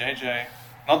this. JJ,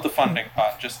 not the funding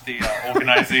part, just the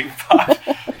organizing part.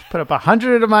 Put up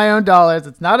 $100 of my own dollars.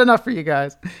 It's not enough for you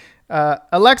guys.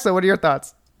 Alexa, what are your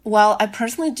thoughts? Well, I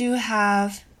personally do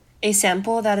have a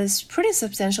sample that is pretty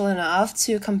substantial enough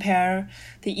to compare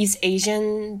the East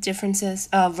Asian differences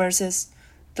versus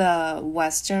the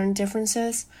Western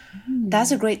differences.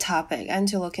 That's a great topic. I need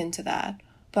to look into that.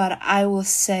 But I will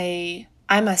say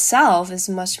I myself is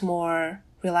much more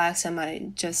relaxed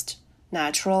and just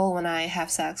natural when I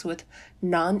have sex with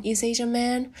non-East Asian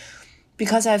men,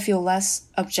 because I feel less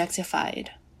objectified.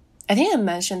 I think I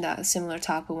mentioned that similar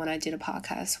topic when I did a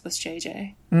podcast with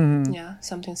JJ. Mhm. Yeah,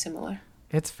 something similar.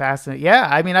 It's fascinating. Yeah,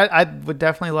 I mean, I would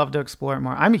definitely love to explore it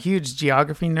more. I'm a huge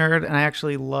geography nerd, and I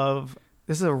actually love,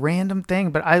 this is a random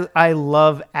thing, but I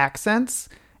love accents.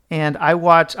 And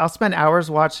I'll spend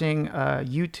hours watching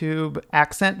YouTube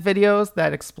accent videos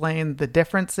that explain the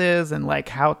differences and like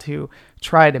how to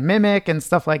try to mimic and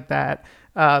stuff like that.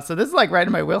 So this is like right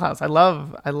in my wheelhouse. I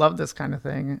love this kind of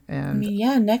thing. And I mean,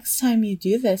 yeah, next time you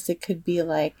do this, it could be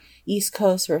like East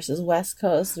Coast versus West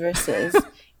Coast versus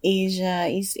Asia,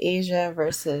 East Asia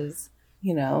versus,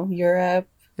 Europe.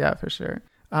 Yeah, for sure.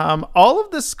 All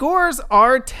of the scores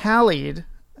are tallied.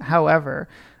 However,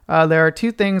 there are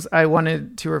two things I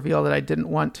wanted to reveal that I didn't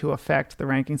want to affect the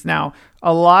rankings. Now,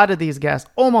 a lot of these guests,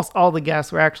 almost all the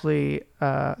guests were actually,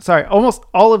 almost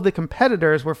all of the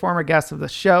competitors were former guests of the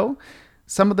show.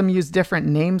 Some of them use different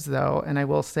names, though, and I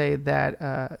will say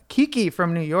that Kiki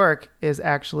from New York is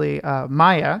actually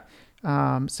Maya.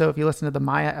 So if you listen to the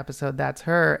Maya episode, that's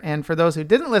her. And for those who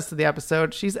didn't listen to the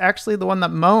episode, she's actually the one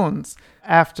that moans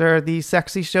after the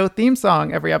Sexy Show theme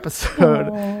song every episode.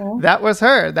 Aww. That was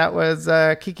her. That was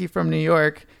Kiki from New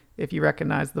York, if you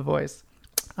recognize the voice.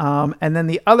 And then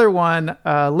the other one,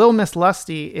 Lil Miss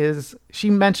Lusty, she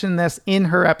mentioned this in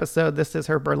her episode. This is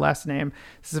her burlesque name.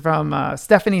 This is from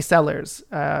Stephanie Sellers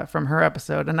from her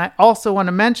episode. And I also want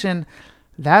to mention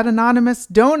that anonymous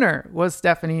donor was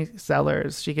Stephanie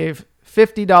Sellers. She gave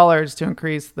 $50 to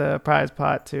increase the prize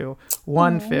pot to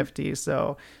 $150.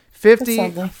 So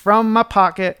 $50 from my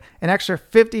pocket, an extra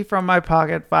 $50 from my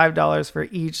pocket, $5 for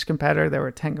each competitor. There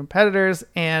were 10 competitors,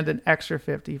 and an extra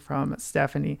 $50 from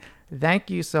Stephanie. Thank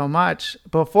you so much.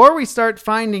 Before we start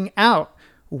finding out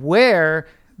where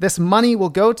this money will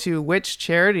go to, which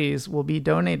charities will be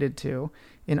donated to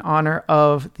in honor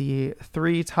of the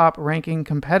 3 top ranking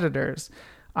competitors,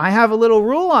 I have a little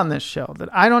rule on this show that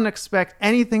I don't expect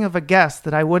anything of a guest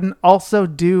that I wouldn't also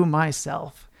do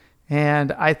myself.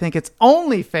 And I think it's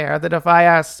only fair that if I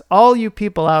ask all you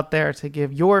people out there to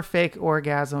give your fake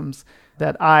orgasms,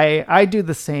 that I do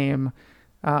the same.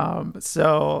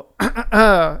 So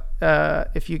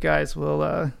if you guys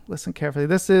will listen carefully,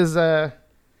 this is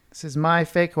my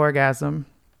fake orgasm.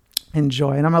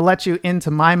 Enjoy. And I'm going to let you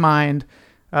into my mind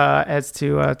as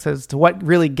to what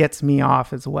really gets me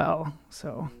off as well.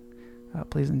 So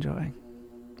please enjoy. I'm going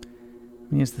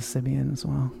to use the Sibian as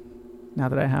well, now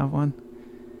that I have one.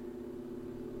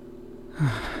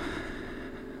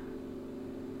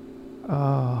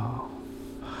 Oh.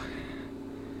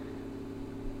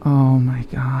 Oh my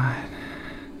God.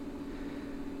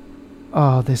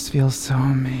 Oh, this feels so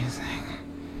amazing.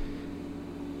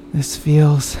 This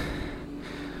feels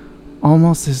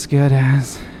almost as good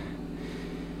as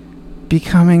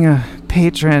becoming a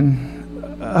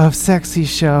patron of Sexy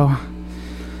Show.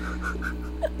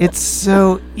 It's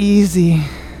so easy.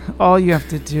 All you have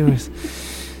to do is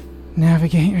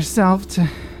navigate yourself to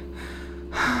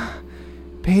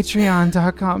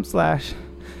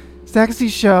patreon.com/Sexy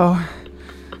Show.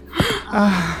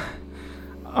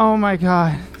 Oh my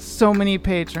God. So many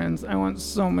patrons. I want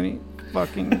so many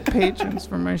fucking patrons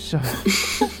for my show.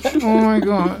 Oh my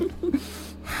God.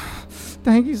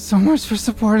 Thank you so much for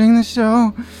supporting the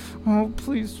show. Oh,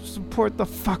 please support the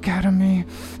fuck out of me.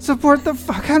 Support the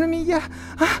fuck out of me. Yeah.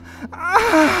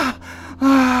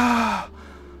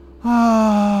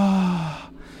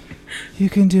 You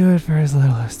can do it for as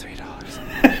little as $3.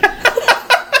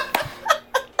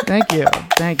 Thank you.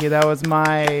 Thank you. That was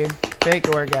my fake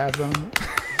orgasm.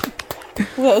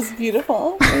 That was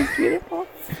beautiful. That was beautiful.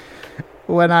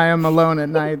 When I am alone at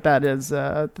night, that is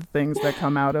the things that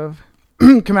come out of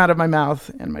my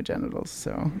mouth and my genitals.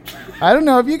 So I don't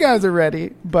know if you guys are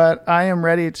ready, but I am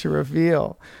ready to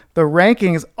reveal the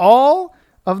rankings. All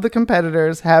of the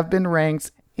competitors have been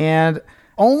ranked, and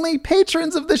only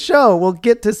patrons of the show will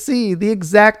get to see the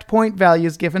exact point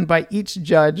values given by each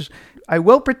judge. I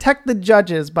will protect the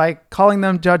judges by calling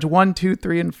them Judge 1, 2,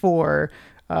 3, and 4,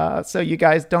 so you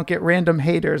guys don't get random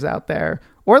haters out there,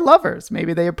 or lovers.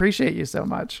 Maybe they appreciate you so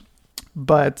much.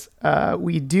 But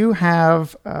we do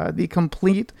have the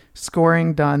complete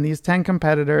scoring done. These 10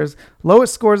 competitors.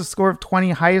 Lowest score is a score of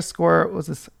 20. Highest score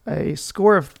was a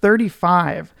score of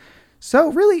 35.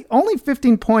 So really only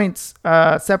 15 points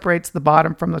separates the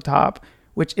bottom from the top,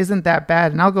 which isn't that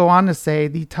bad. And I'll go on to say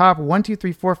the top 1, 2,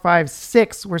 3, 4, 5,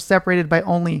 6 were separated by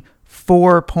only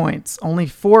 4 points. Only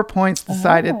 4 points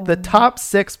decided the top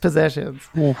 6 positions.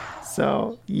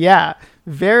 So yeah,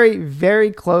 very, very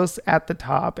close at the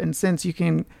top. And since you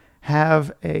can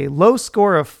have a low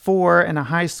score of 4 and a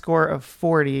high score of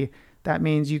 40, That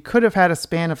means you could have had a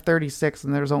span of 36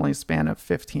 and there's only a span of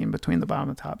 15 between the bottom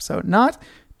and the top. So not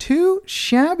too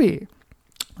shabby.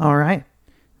 All right.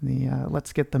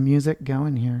 Let's get the music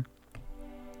going here.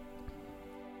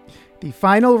 The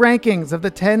final rankings of the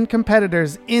 10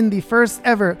 competitors in the first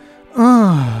ever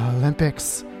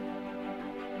Olympics.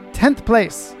 10th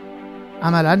place,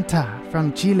 Amaranta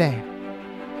from Chile.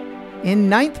 In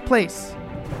 9th place,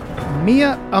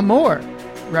 Mia Amor,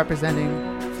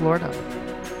 representing Florida.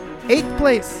 8th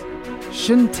place,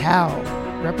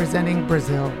 Xuntao, representing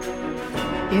Brazil.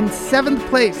 In 7th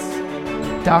place,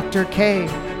 Dr. K,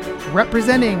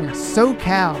 representing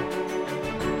SoCal.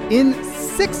 In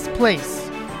 6th place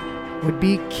would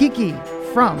be Kiki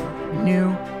from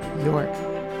New York.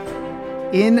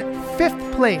 In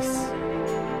 5th place,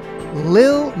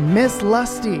 Lil Miss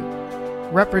Lusty,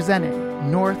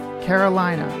 representing North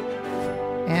Carolina.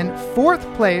 And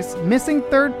 4th place, missing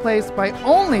 3rd place by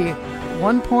only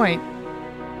 1 point,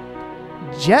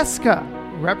 Jessica,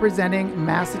 representing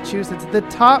Massachusetts. The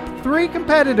top 3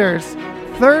 competitors,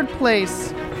 3rd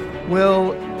place,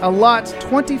 will allot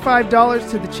 $25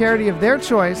 to the charity of their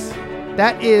choice.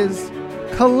 That is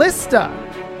Callista,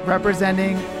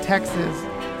 representing Texas.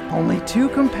 Only 2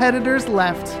 competitors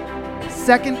left.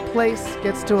 2nd place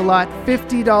gets to allot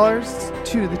 $50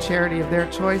 to the charity of their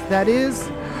choice. That is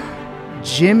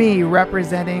Jimmy,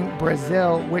 representing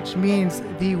Brazil, which means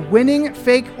the winning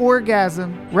fake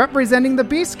orgasm representing the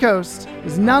Beast Coast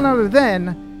is none other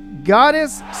than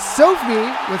Goddess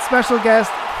Sophie with special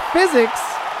guest Physics.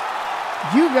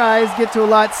 You guys get to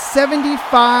allot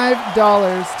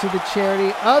 $75 to the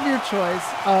charity of your choice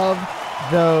of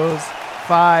those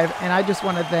 5. And I just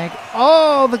want to thank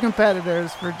all the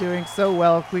competitors for doing so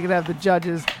well. If we could have the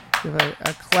judges give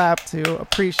a clap to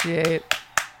appreciate.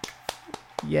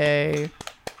 Yay.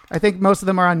 I think most of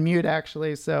them are on mute,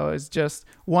 actually, so it's just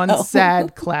one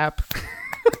sad clap.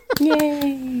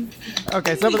 Yay.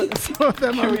 Okay, some of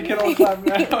them are... We can all clap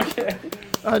now, okay.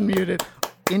 Unmuted.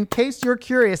 In case you're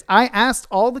curious, I asked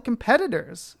all the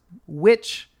competitors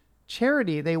which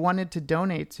charity they wanted to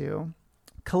donate to.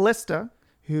 Callista,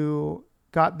 who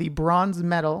got the bronze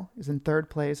medal, is in 3rd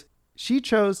place. She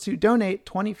chose to donate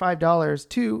 $25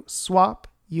 to Swap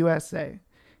USA.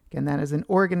 Again, that is an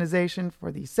organization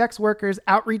for the Sex Workers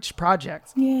Outreach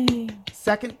Project. Yay.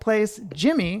 2nd place,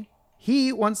 Jimmy.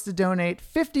 He wants to donate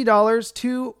 $50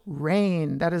 to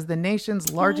RAIN. That is the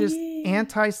nation's largest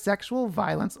anti-sexual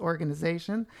violence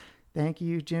organization. Thank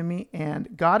you, Jimmy.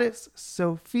 And Goddess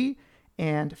Sophie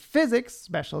and Physics,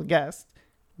 special guest,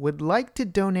 would like to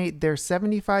donate their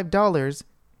 $75,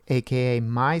 aka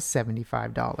my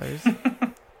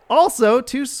 $75, also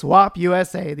to Swap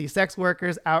USA, the Sex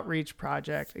Workers Outreach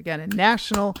Project. Again, a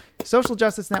national social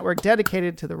justice network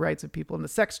dedicated to the rights of people in the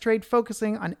sex trade,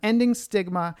 focusing on ending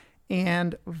stigma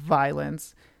and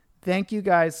violence. Thank you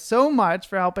guys so much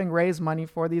for helping raise money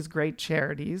for these great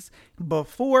charities.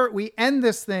 Before we end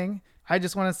this thing, I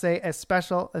just want to say a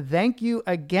special thank you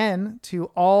again to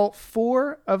all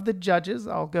 4 of the judges.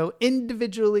 I'll go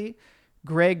individually.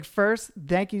 Greg first,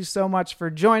 thank you so much for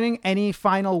joining. Any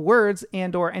final words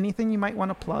and or anything you might want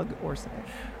to plug or say?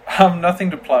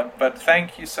 Nothing to plug, but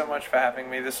thank you so much for having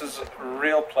me. This is a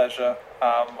real pleasure.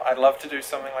 I'd love to do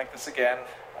something like this again.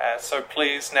 So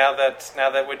please, now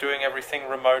that we're doing everything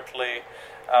remotely,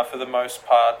 for the most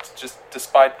part, just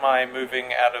despite my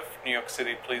moving out of New York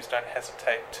City, please don't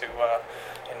hesitate to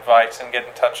invite and get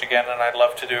in touch again. And I'd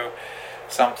love to do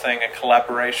something, a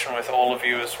collaboration with all of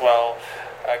you as well.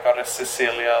 Goddess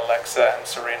Cecilia, Alexa, and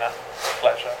Serena.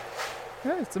 Pleasure.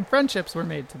 Yeah, some friendships were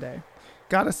made today.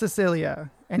 Goddess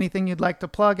Cecilia, anything you'd like to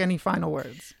plug? Any final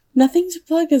words? Nothing to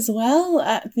plug as well.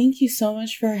 Thank you so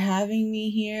much for having me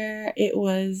here. It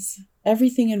was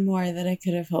everything and more that I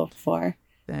could have hoped for.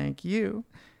 Thank you.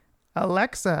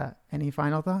 Alexa, any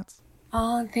final thoughts?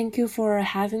 Thank you for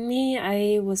having me.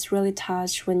 I was really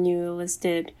touched when you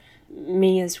listed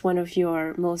me as one of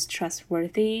your most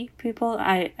trustworthy people.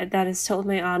 That is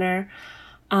totally my honor.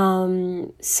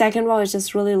 Second of all, I was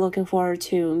just really looking forward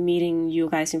to meeting you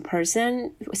guys in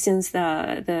person. Since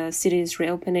the city is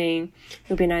reopening, it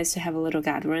would be nice to have a little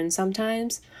gathering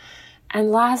sometimes.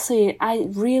 And lastly, I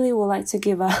really would like to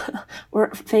give a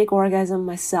fake orgasm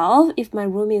myself if my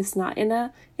roomie is not in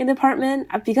the apartment,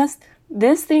 because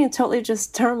this thing totally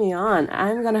just turned me on.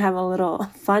 I'm going to have a little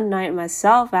fun night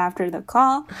myself after the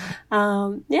call.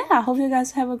 I hope you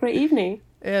guys have a great evening.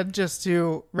 And just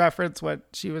to reference what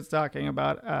she was talking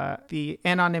about, the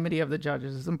anonymity of the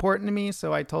judges is important to me.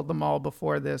 So I told them all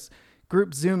before this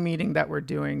group Zoom meeting that we're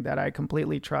doing that I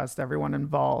completely trust everyone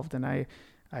involved. And I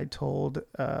told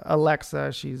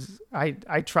Alexa,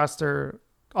 I trust her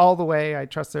all the way. I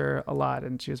trust her a lot,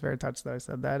 and she was very touched that I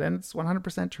said that, and it's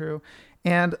 100% true.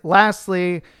 And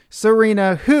lastly,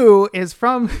 Serena, who is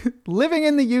from living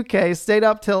in the UK, stayed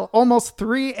up till almost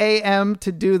 3 a.m.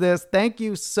 to do this. Thank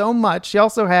you so much. She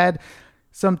also had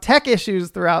some tech issues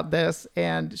throughout this,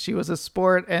 and she was a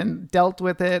sport and dealt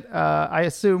with it, I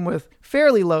assume, with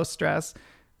fairly low stress.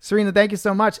 Serena, thank you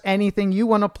so much. Anything you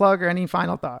want to plug or any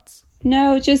final thoughts?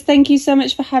 No, just thank you so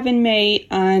much for having me,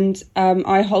 and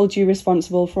I hold you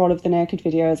responsible for all of the naked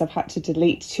videos I've had to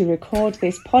delete to record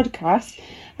this podcast.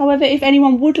 However, if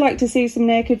anyone would like to see some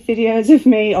naked videos of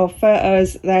me or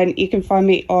photos, then you can find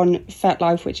me on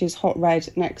FetLife, which is hot red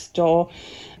next door.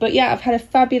 But yeah, I've had a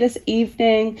fabulous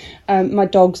evening. My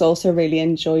dogs also really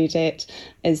enjoyed it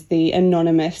as the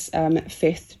anonymous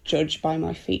fifth judge by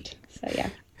my feet. So yeah.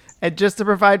 And just to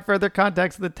provide further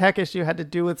context, the tech issue had to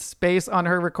do with space on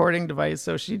her recording device,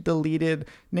 so she deleted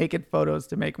naked photos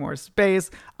to make more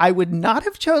space. I would not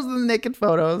have chosen the naked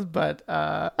photos, but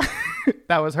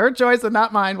that was her choice and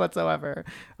not mine whatsoever.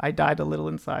 I died a little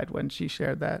inside when she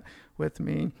shared that with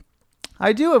me.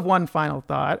 I do have one final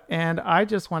thought, and I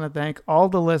just want to thank all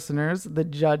the listeners, the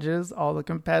judges, all the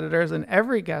competitors, and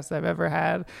every guest I've ever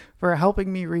had for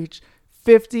helping me reach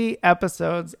 50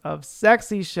 episodes of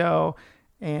Sexy Show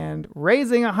and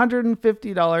raising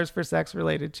 $150 for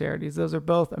sex-related charities. Those are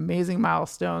both amazing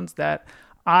milestones that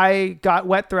I got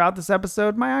wet throughout this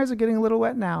episode. My eyes are getting a little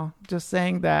wet now, just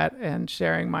saying that and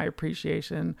sharing my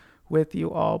appreciation with you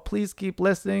all. Please keep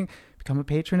listening. Become a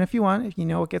patron if you want, if you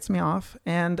know what gets me off.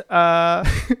 And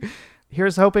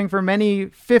here's hoping for many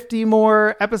 50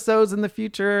 more episodes in the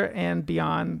future and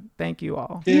beyond. Thank you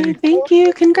all. Yeah, thank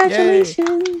you.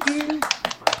 Congratulations. Yay.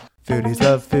 Foodies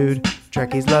love food.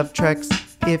 Trekkies love treks.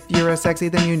 If you're a sexy,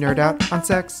 then you nerd out on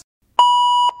sex.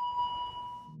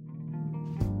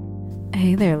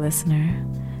 Hey there, listener.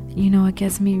 You know what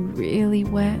gets me really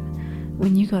wet?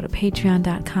 When you go to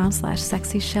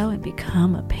patreon.com/sexyshow and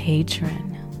become a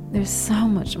patron. There's so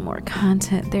much more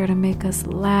content there to make us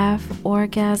laugh,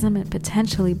 orgasm, and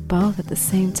potentially both at the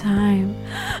same time.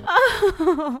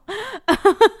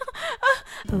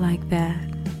 Like that.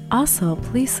 Also,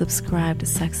 please subscribe to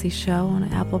Sexy Show on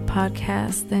Apple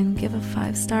Podcasts, then give a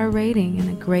 5-star rating and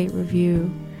a great review.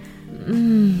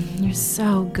 You're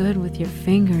so good with your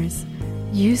fingers.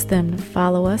 Use them to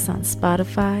follow us on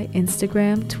Spotify,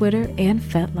 Instagram, Twitter, and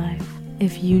FetLife.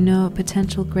 If you know a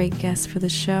potential great guest for the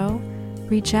show,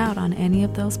 reach out on any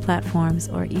of those platforms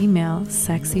or email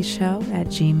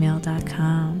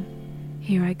sexyshow@gmail.com.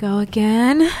 Here I go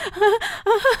again.